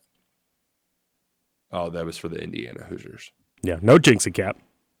jinxie cap. Oh, that was for the Indiana Hoosiers. Yeah, no jinxie cap.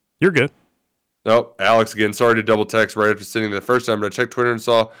 You're good. Nope. Alex again. Sorry to double text right after sitting there the first time, but I checked Twitter and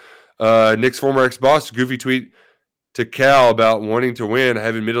saw Nick's former ex-boss goofy tweet to Cal about wanting to win. I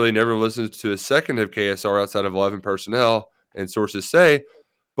have admittedly never listened to a second of KSR outside of 11 personnel, and sources say,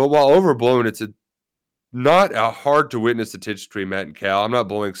 but while overblown, it's not hard to witness the tension between Matt and Cal. I'm not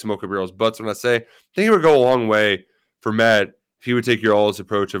blowing smoke up y'all's butts when I say I think it would go a long way for Matt if he would take your all's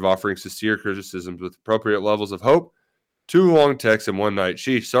approach of offering sincere criticisms with appropriate levels of hope. 2 long texts in one night.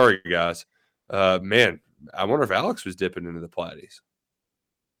 Sheesh, sorry, guys. Man, I wonder if Alex was dipping into the Platties.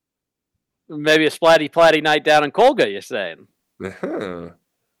 Maybe a splatty night down in Colga, you're saying?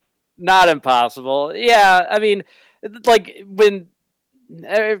 Not impossible. Yeah, I mean, like when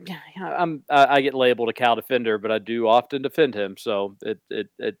I get labeled a Cal defender, but I do often defend him, so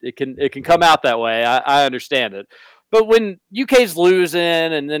it can come out that way. I understand it. But when UK's losing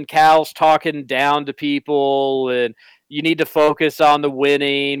and then Cal's talking down to people and you need to focus on the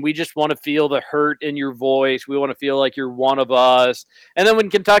winning. We just want to feel the hurt in your voice. We want to feel like you're one of us. And then when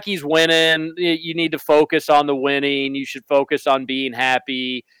Kentucky's winning, you need to focus on the winning. You should focus on being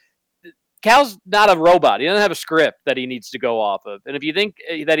happy. Cal's not a robot. He doesn't have a script that he needs to go off of. And if you think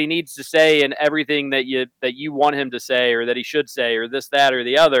that he needs to say and everything that you want him to say or that he should say or this, that, or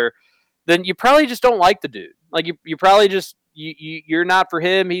the other, then you probably just don't like the dude. Like you probably just you're not for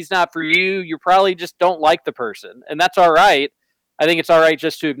him. He's not for you. You probably just don't like the person, and that's all right. I think it's all right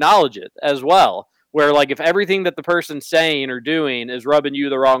just to acknowledge it as well. Where like if everything that the person's saying or doing is rubbing you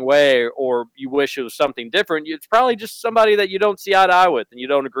the wrong way, or you wish it was something different, it's probably just somebody that you don't see eye to eye with and you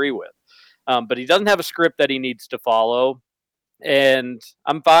don't agree with. But he doesn't have a script that he needs to follow. And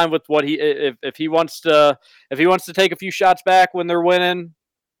I'm fine with what if he wants to take a few shots back when they're winning.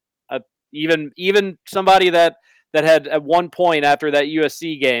 Even somebody that had at one point after that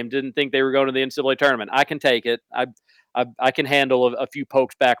USC game didn't think they were going to the NCAA tournament. I can take it. I can handle a few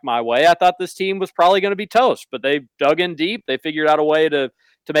pokes back my way. I thought this team was probably going to be toast, but they dug in deep. They figured out a way to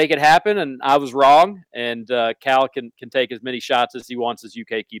make it happen, and I was wrong. And Cal can take as many shots as he wants as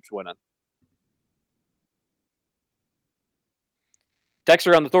UK keeps winning.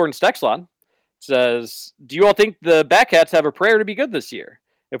 Texter on the Thornton's text line says, do you all think the Batcats have a prayer to be good this year?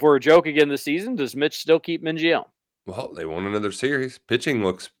 If we're a joke again this season, does Mitch still keep Mingione? Well, they won another series. Pitching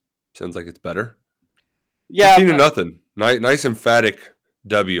sounds like it's better. Yeah. 15-0. Nice emphatic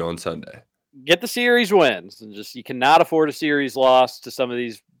W on Sunday. Get the series wins. And you cannot afford a series loss to some of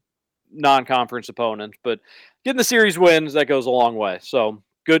these non-conference opponents. But getting the series wins, that goes a long way. So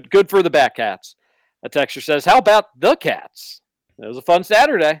good for the Batcats. A texter says, how about the Cats? It was a fun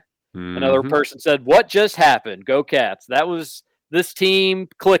Saturday. Mm-hmm. Another person said, what just happened? Go Cats. That was this team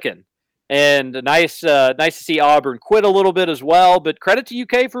clicking. And nice to see Auburn quit a little bit as well. But credit to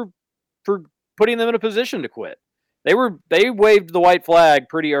UK for putting them in a position to quit. They waved the white flag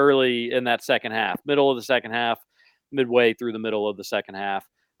pretty early in that second half, middle of the second half, midway through the middle of the second half.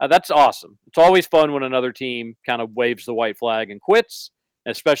 That's awesome. It's always fun when another team kind of waves the white flag and quits,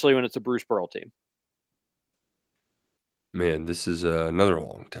 especially when it's a Bruce Pearl team. Man, this is another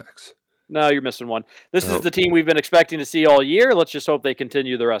long text. No, you're missing one. This is the team we've been expecting to see all year. Let's just hope they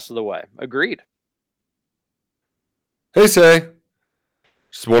continue the rest of the way. Agreed. Hey, Say.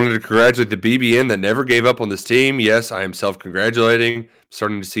 Just wanted to congratulate the BBN that never gave up on this team. Yes, I am self-congratulating.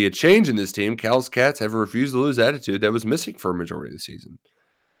 Starting to see a change in this team. Cal's Cats have a refuse-to-lose attitude that was missing for a majority of the season.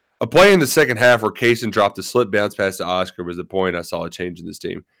 A play in the second half where Kaysen dropped a slip bounce pass to Oscar was the point I saw a change in this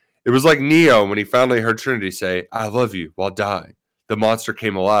team. It was like Neo when he finally heard Trinity say, I love you while dying. The monster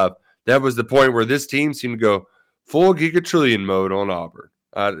came alive. That was the point where this team seemed to go full gigatrillion mode on Auburn.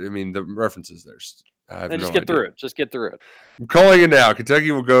 I mean, the references there. Just get through it. I'm calling it now. Kentucky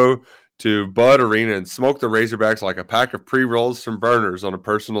will go to Bud Arena and smoke the Razorbacks like a pack of pre-rolls from burners on a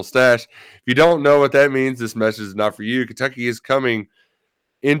personal stash. If you don't know what that means, this message is not for you. Kentucky is coming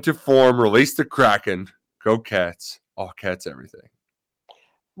into form. Release the Kraken. Go Cats. All Cats, everything.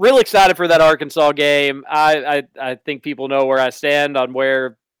 Real excited for that Arkansas game. I think people know where I stand on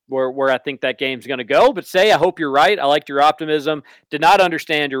where I think that game's going to go. But I hope you're right. I liked your optimism. Did not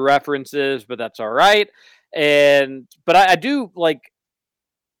understand your references, but that's all right. But I do like.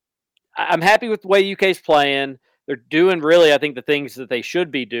 I'm happy with the way UK's playing. They're doing really, I think, the things that they should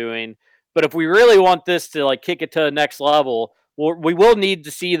be doing. But if we really want this to kick it to the next level, we will need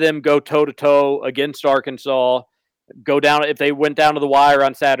to see them go toe-to-toe against Arkansas, go down. If they went down to the wire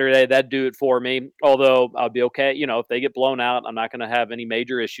on Saturday, that'd do it for me. Although I'll be okay. If they get blown out, I'm not going to have any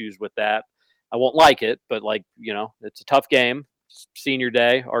major issues with that. I won't like it, but it's a tough game. Senior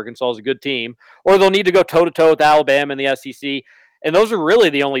day. Arkansas is a good team. Or they'll need to go toe-to-toe with Alabama in the SEC. And those are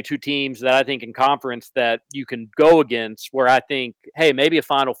really the only two teams that I think in conference that you can go against where I think, hey, maybe a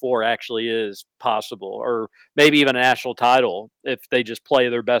Final Four actually is possible, or maybe even a national title if they just play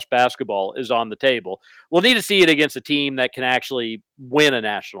their best basketball is on the table. We'll need to see it against a team that can actually win a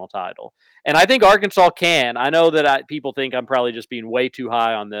national title. And I think Arkansas can. I know that people think I'm probably just being way too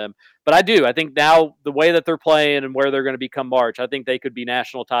high on them, but I do. I think now the way that they're playing and where they're going to become March, I think they could be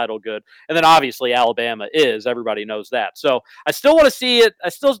national title good. And then obviously Alabama is. Everybody knows that. So I still want to see it. I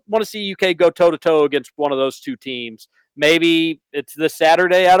still want to see UK go toe-to-toe against one of those two teams. Maybe it's this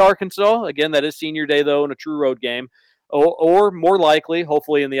Saturday at Arkansas. Again, that is senior day, though, in a true road game. Or more likely,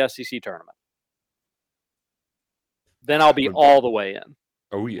 hopefully, in the SEC tournament. Then I'll be all the way in.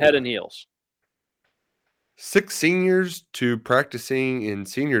 Oh, yeah. Head and heels. 6 seniors to practicing in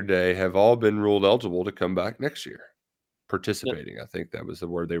senior day have all been ruled eligible to come back next year. Participating, I think that was the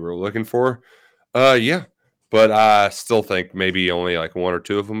word they were looking for. Yeah, but I still think maybe only like 1 or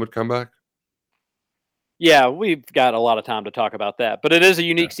 2 of them would come back. Yeah, we've got a lot of time to talk about that, but it is a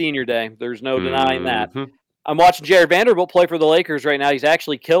unique senior day. There's no denying that. I'm watching Jared Vanderbilt play for the Lakers right now. He's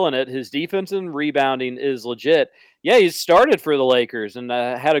actually killing it. His defense and rebounding is legit. Yeah, he's started for the Lakers and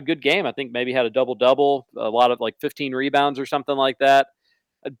had a good game. I think maybe had a double-double, a lot of 15 rebounds or something like that.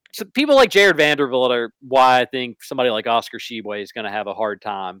 So people like Jared Vanderbilt are why I think somebody like Oscar Tshiebwe is going to have a hard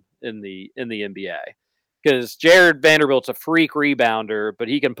time in the NBA. Because Jared Vanderbilt's a freak rebounder, but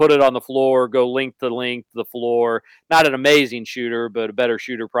he can put it on the floor, go length to length the floor. Not an amazing shooter, but a better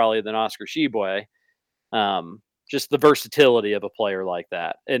shooter probably than Oscar Tshiebwe. Just the versatility of a player like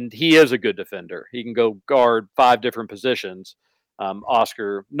that. And he is a good defender. He can go guard 5 different positions.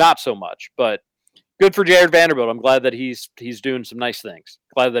 Oscar, not so much, but good for Jared Vanderbilt. I'm glad that he's doing some nice things.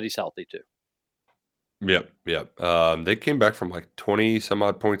 Glad that he's healthy too. Yep. They came back from 20 some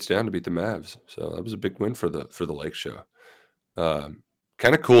odd points down to beat the Mavs. So that was a big win for the Lake Show. Kind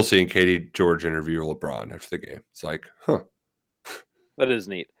of cool seeing Katie George interview LeBron after the game. It's like, huh. That is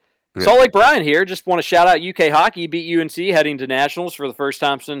neat. Yeah. Salt Lake Brian here. Just want to shout out UK Hockey beat UNC heading to Nationals for the first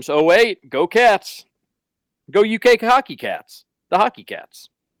time since 2008. Go Cats. Go UK Hockey Cats. The Hockey Cats.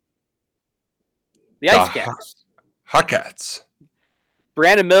 The Ice Cats. Hot Cats.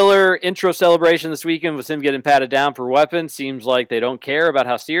 Brandon Miller intro celebration this weekend was him getting patted down for weapons. Seems like they don't care about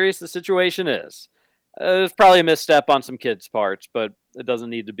how serious the situation is. There's probably a misstep on some kids' parts, but it doesn't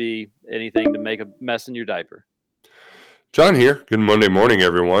need to be anything to make a mess in your diaper. John here. Good Monday morning,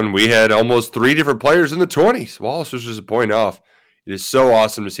 everyone. We had almost 3 different players in the 20s. Wallace was just a point off. It is so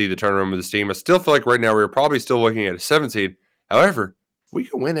awesome to see the turnaround with this team. I still feel like right now we're probably still looking at a 7 seed. However, if we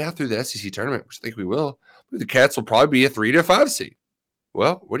can win out through the SEC tournament, which I think we will, the Cats will probably be a 3 to 5 seed.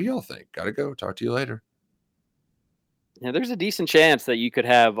 Well, what do y'all think? Gotta go. Talk to you later. Yeah, there's a decent chance that you could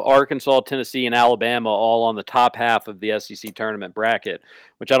have Arkansas, Tennessee, and Alabama all on the top half of the SEC tournament bracket,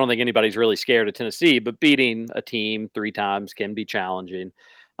 which I don't think anybody's really scared of Tennessee, but beating a team 3 times can be challenging.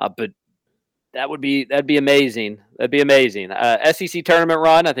 But that'd be amazing. That'd be amazing. SEC tournament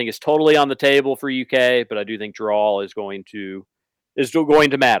run, I think, is totally on the table for UK, but I do think draw is going to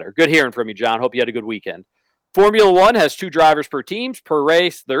matter. Good hearing from you, John. Hope you had a good weekend. Formula One has 2 drivers per teams per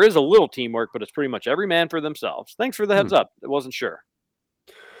race. There is a little teamwork, but it's pretty much every man for themselves. Thanks for the heads up. I wasn't sure.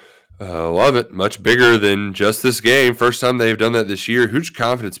 Love it. Much bigger than just this game. First time they've done that this year. Huge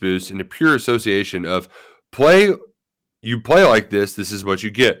confidence boost and a pure association of play. You play like this is what you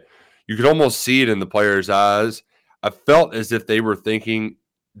get. You could almost see it in the players' eyes. I felt as if they were thinking,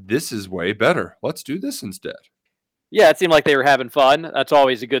 this is way better. Let's do this instead. Yeah, it seemed like they were having fun. That's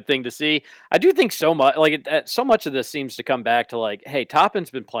always a good thing to see. I do think so much of this seems to come back to hey,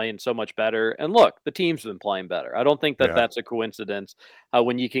 Toppin's been playing so much better, and look, the team's been playing better. I don't think that's a coincidence.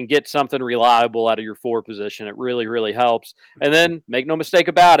 When you can get something reliable out of your 4 position, it really, really helps. And then make no mistake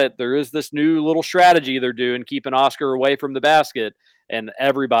about it, there is this new little strategy they're doing, keeping Oscar away from the basket, and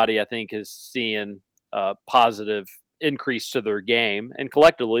everybody I think is seeing a positive increase to their game, and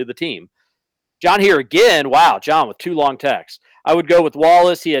collectively the team. John here again. Wow, John with 2 long texts. I would go with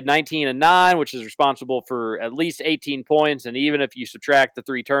Wallace. He had 19 and 9, which is responsible for at least 18 points. And even if you subtract the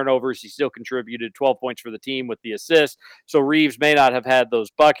 3 turnovers, he still contributed 12 points for the team with the assist. So Reeves may not have had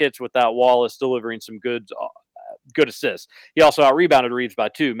those buckets without Wallace delivering some goods good assists. He also out-rebounded Reeves by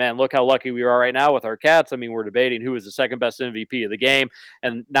 2. Man, look how lucky we are right now with our Cats. I mean, we're debating who was the second best MVP of the game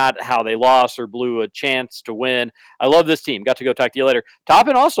and not how they lost or blew a chance to win. I love this team. Got to go talk to you later.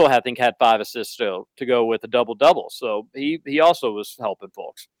 Toppin also, I think, had 5 assists to go with a double-double. So he also was helping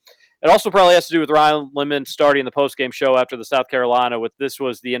folks. It also probably has to do with Ryan Lemon starting the postgame show after the South Carolina with this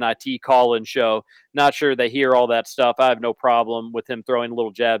was the NIT call-in show. Not sure they hear all that stuff. I have no problem with him throwing little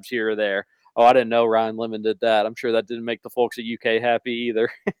jabs here or there. Oh, I didn't know Ryan Lemon did that. I'm sure that didn't make the folks at UK happy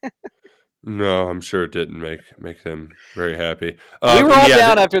either. No, I'm sure it didn't make them very happy. We were all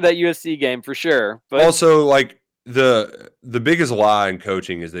down after that USC game for sure. But also, like, the biggest lie in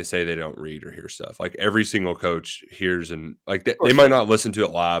coaching is they say they don't read or hear stuff. Like every single coach hears and like they might not listen to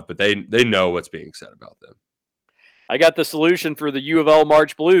it live, but they know what's being said about them. I got the solution for the U of L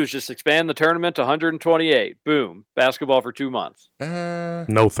March Blues. Just expand the tournament to 128. Boom. Basketball for 2 months.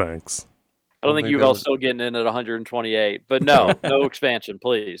 No thanks. I don't think U of L's still getting in at 128. But no expansion,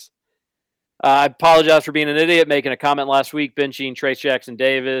 please. I apologize for being an idiot, making a comment last week, benching Trace Jackson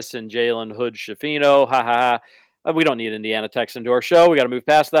Davis and Jalen Hood Shafino. Ha ha ha. We don't need Indiana Tech into our show. We got to move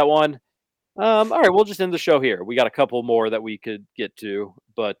past that one. All right, we'll just end the show here. We got a couple more that we could get to,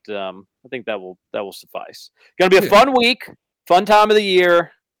 but I think that will suffice. Going to be a fun week, fun time of the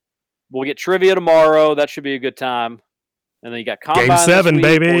year. We'll get trivia tomorrow. That should be a good time. And then you got Combine Game 7, this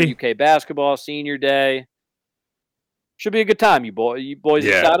week, baby. UK basketball, senior day. Should be a good time, you boys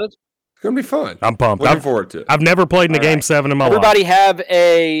excited? It's going to be fun. I'm pumped. Looking forward to it. I've never played in a Game 7 in my life. Everybody have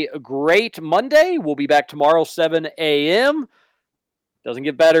a great Monday. We'll be back tomorrow, 7 a.m. Doesn't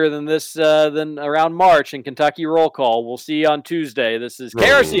get better than this than around March in Kentucky Roll Call. We'll see you on Tuesday. This is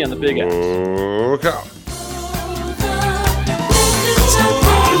KRC on the Big X. Roll Call.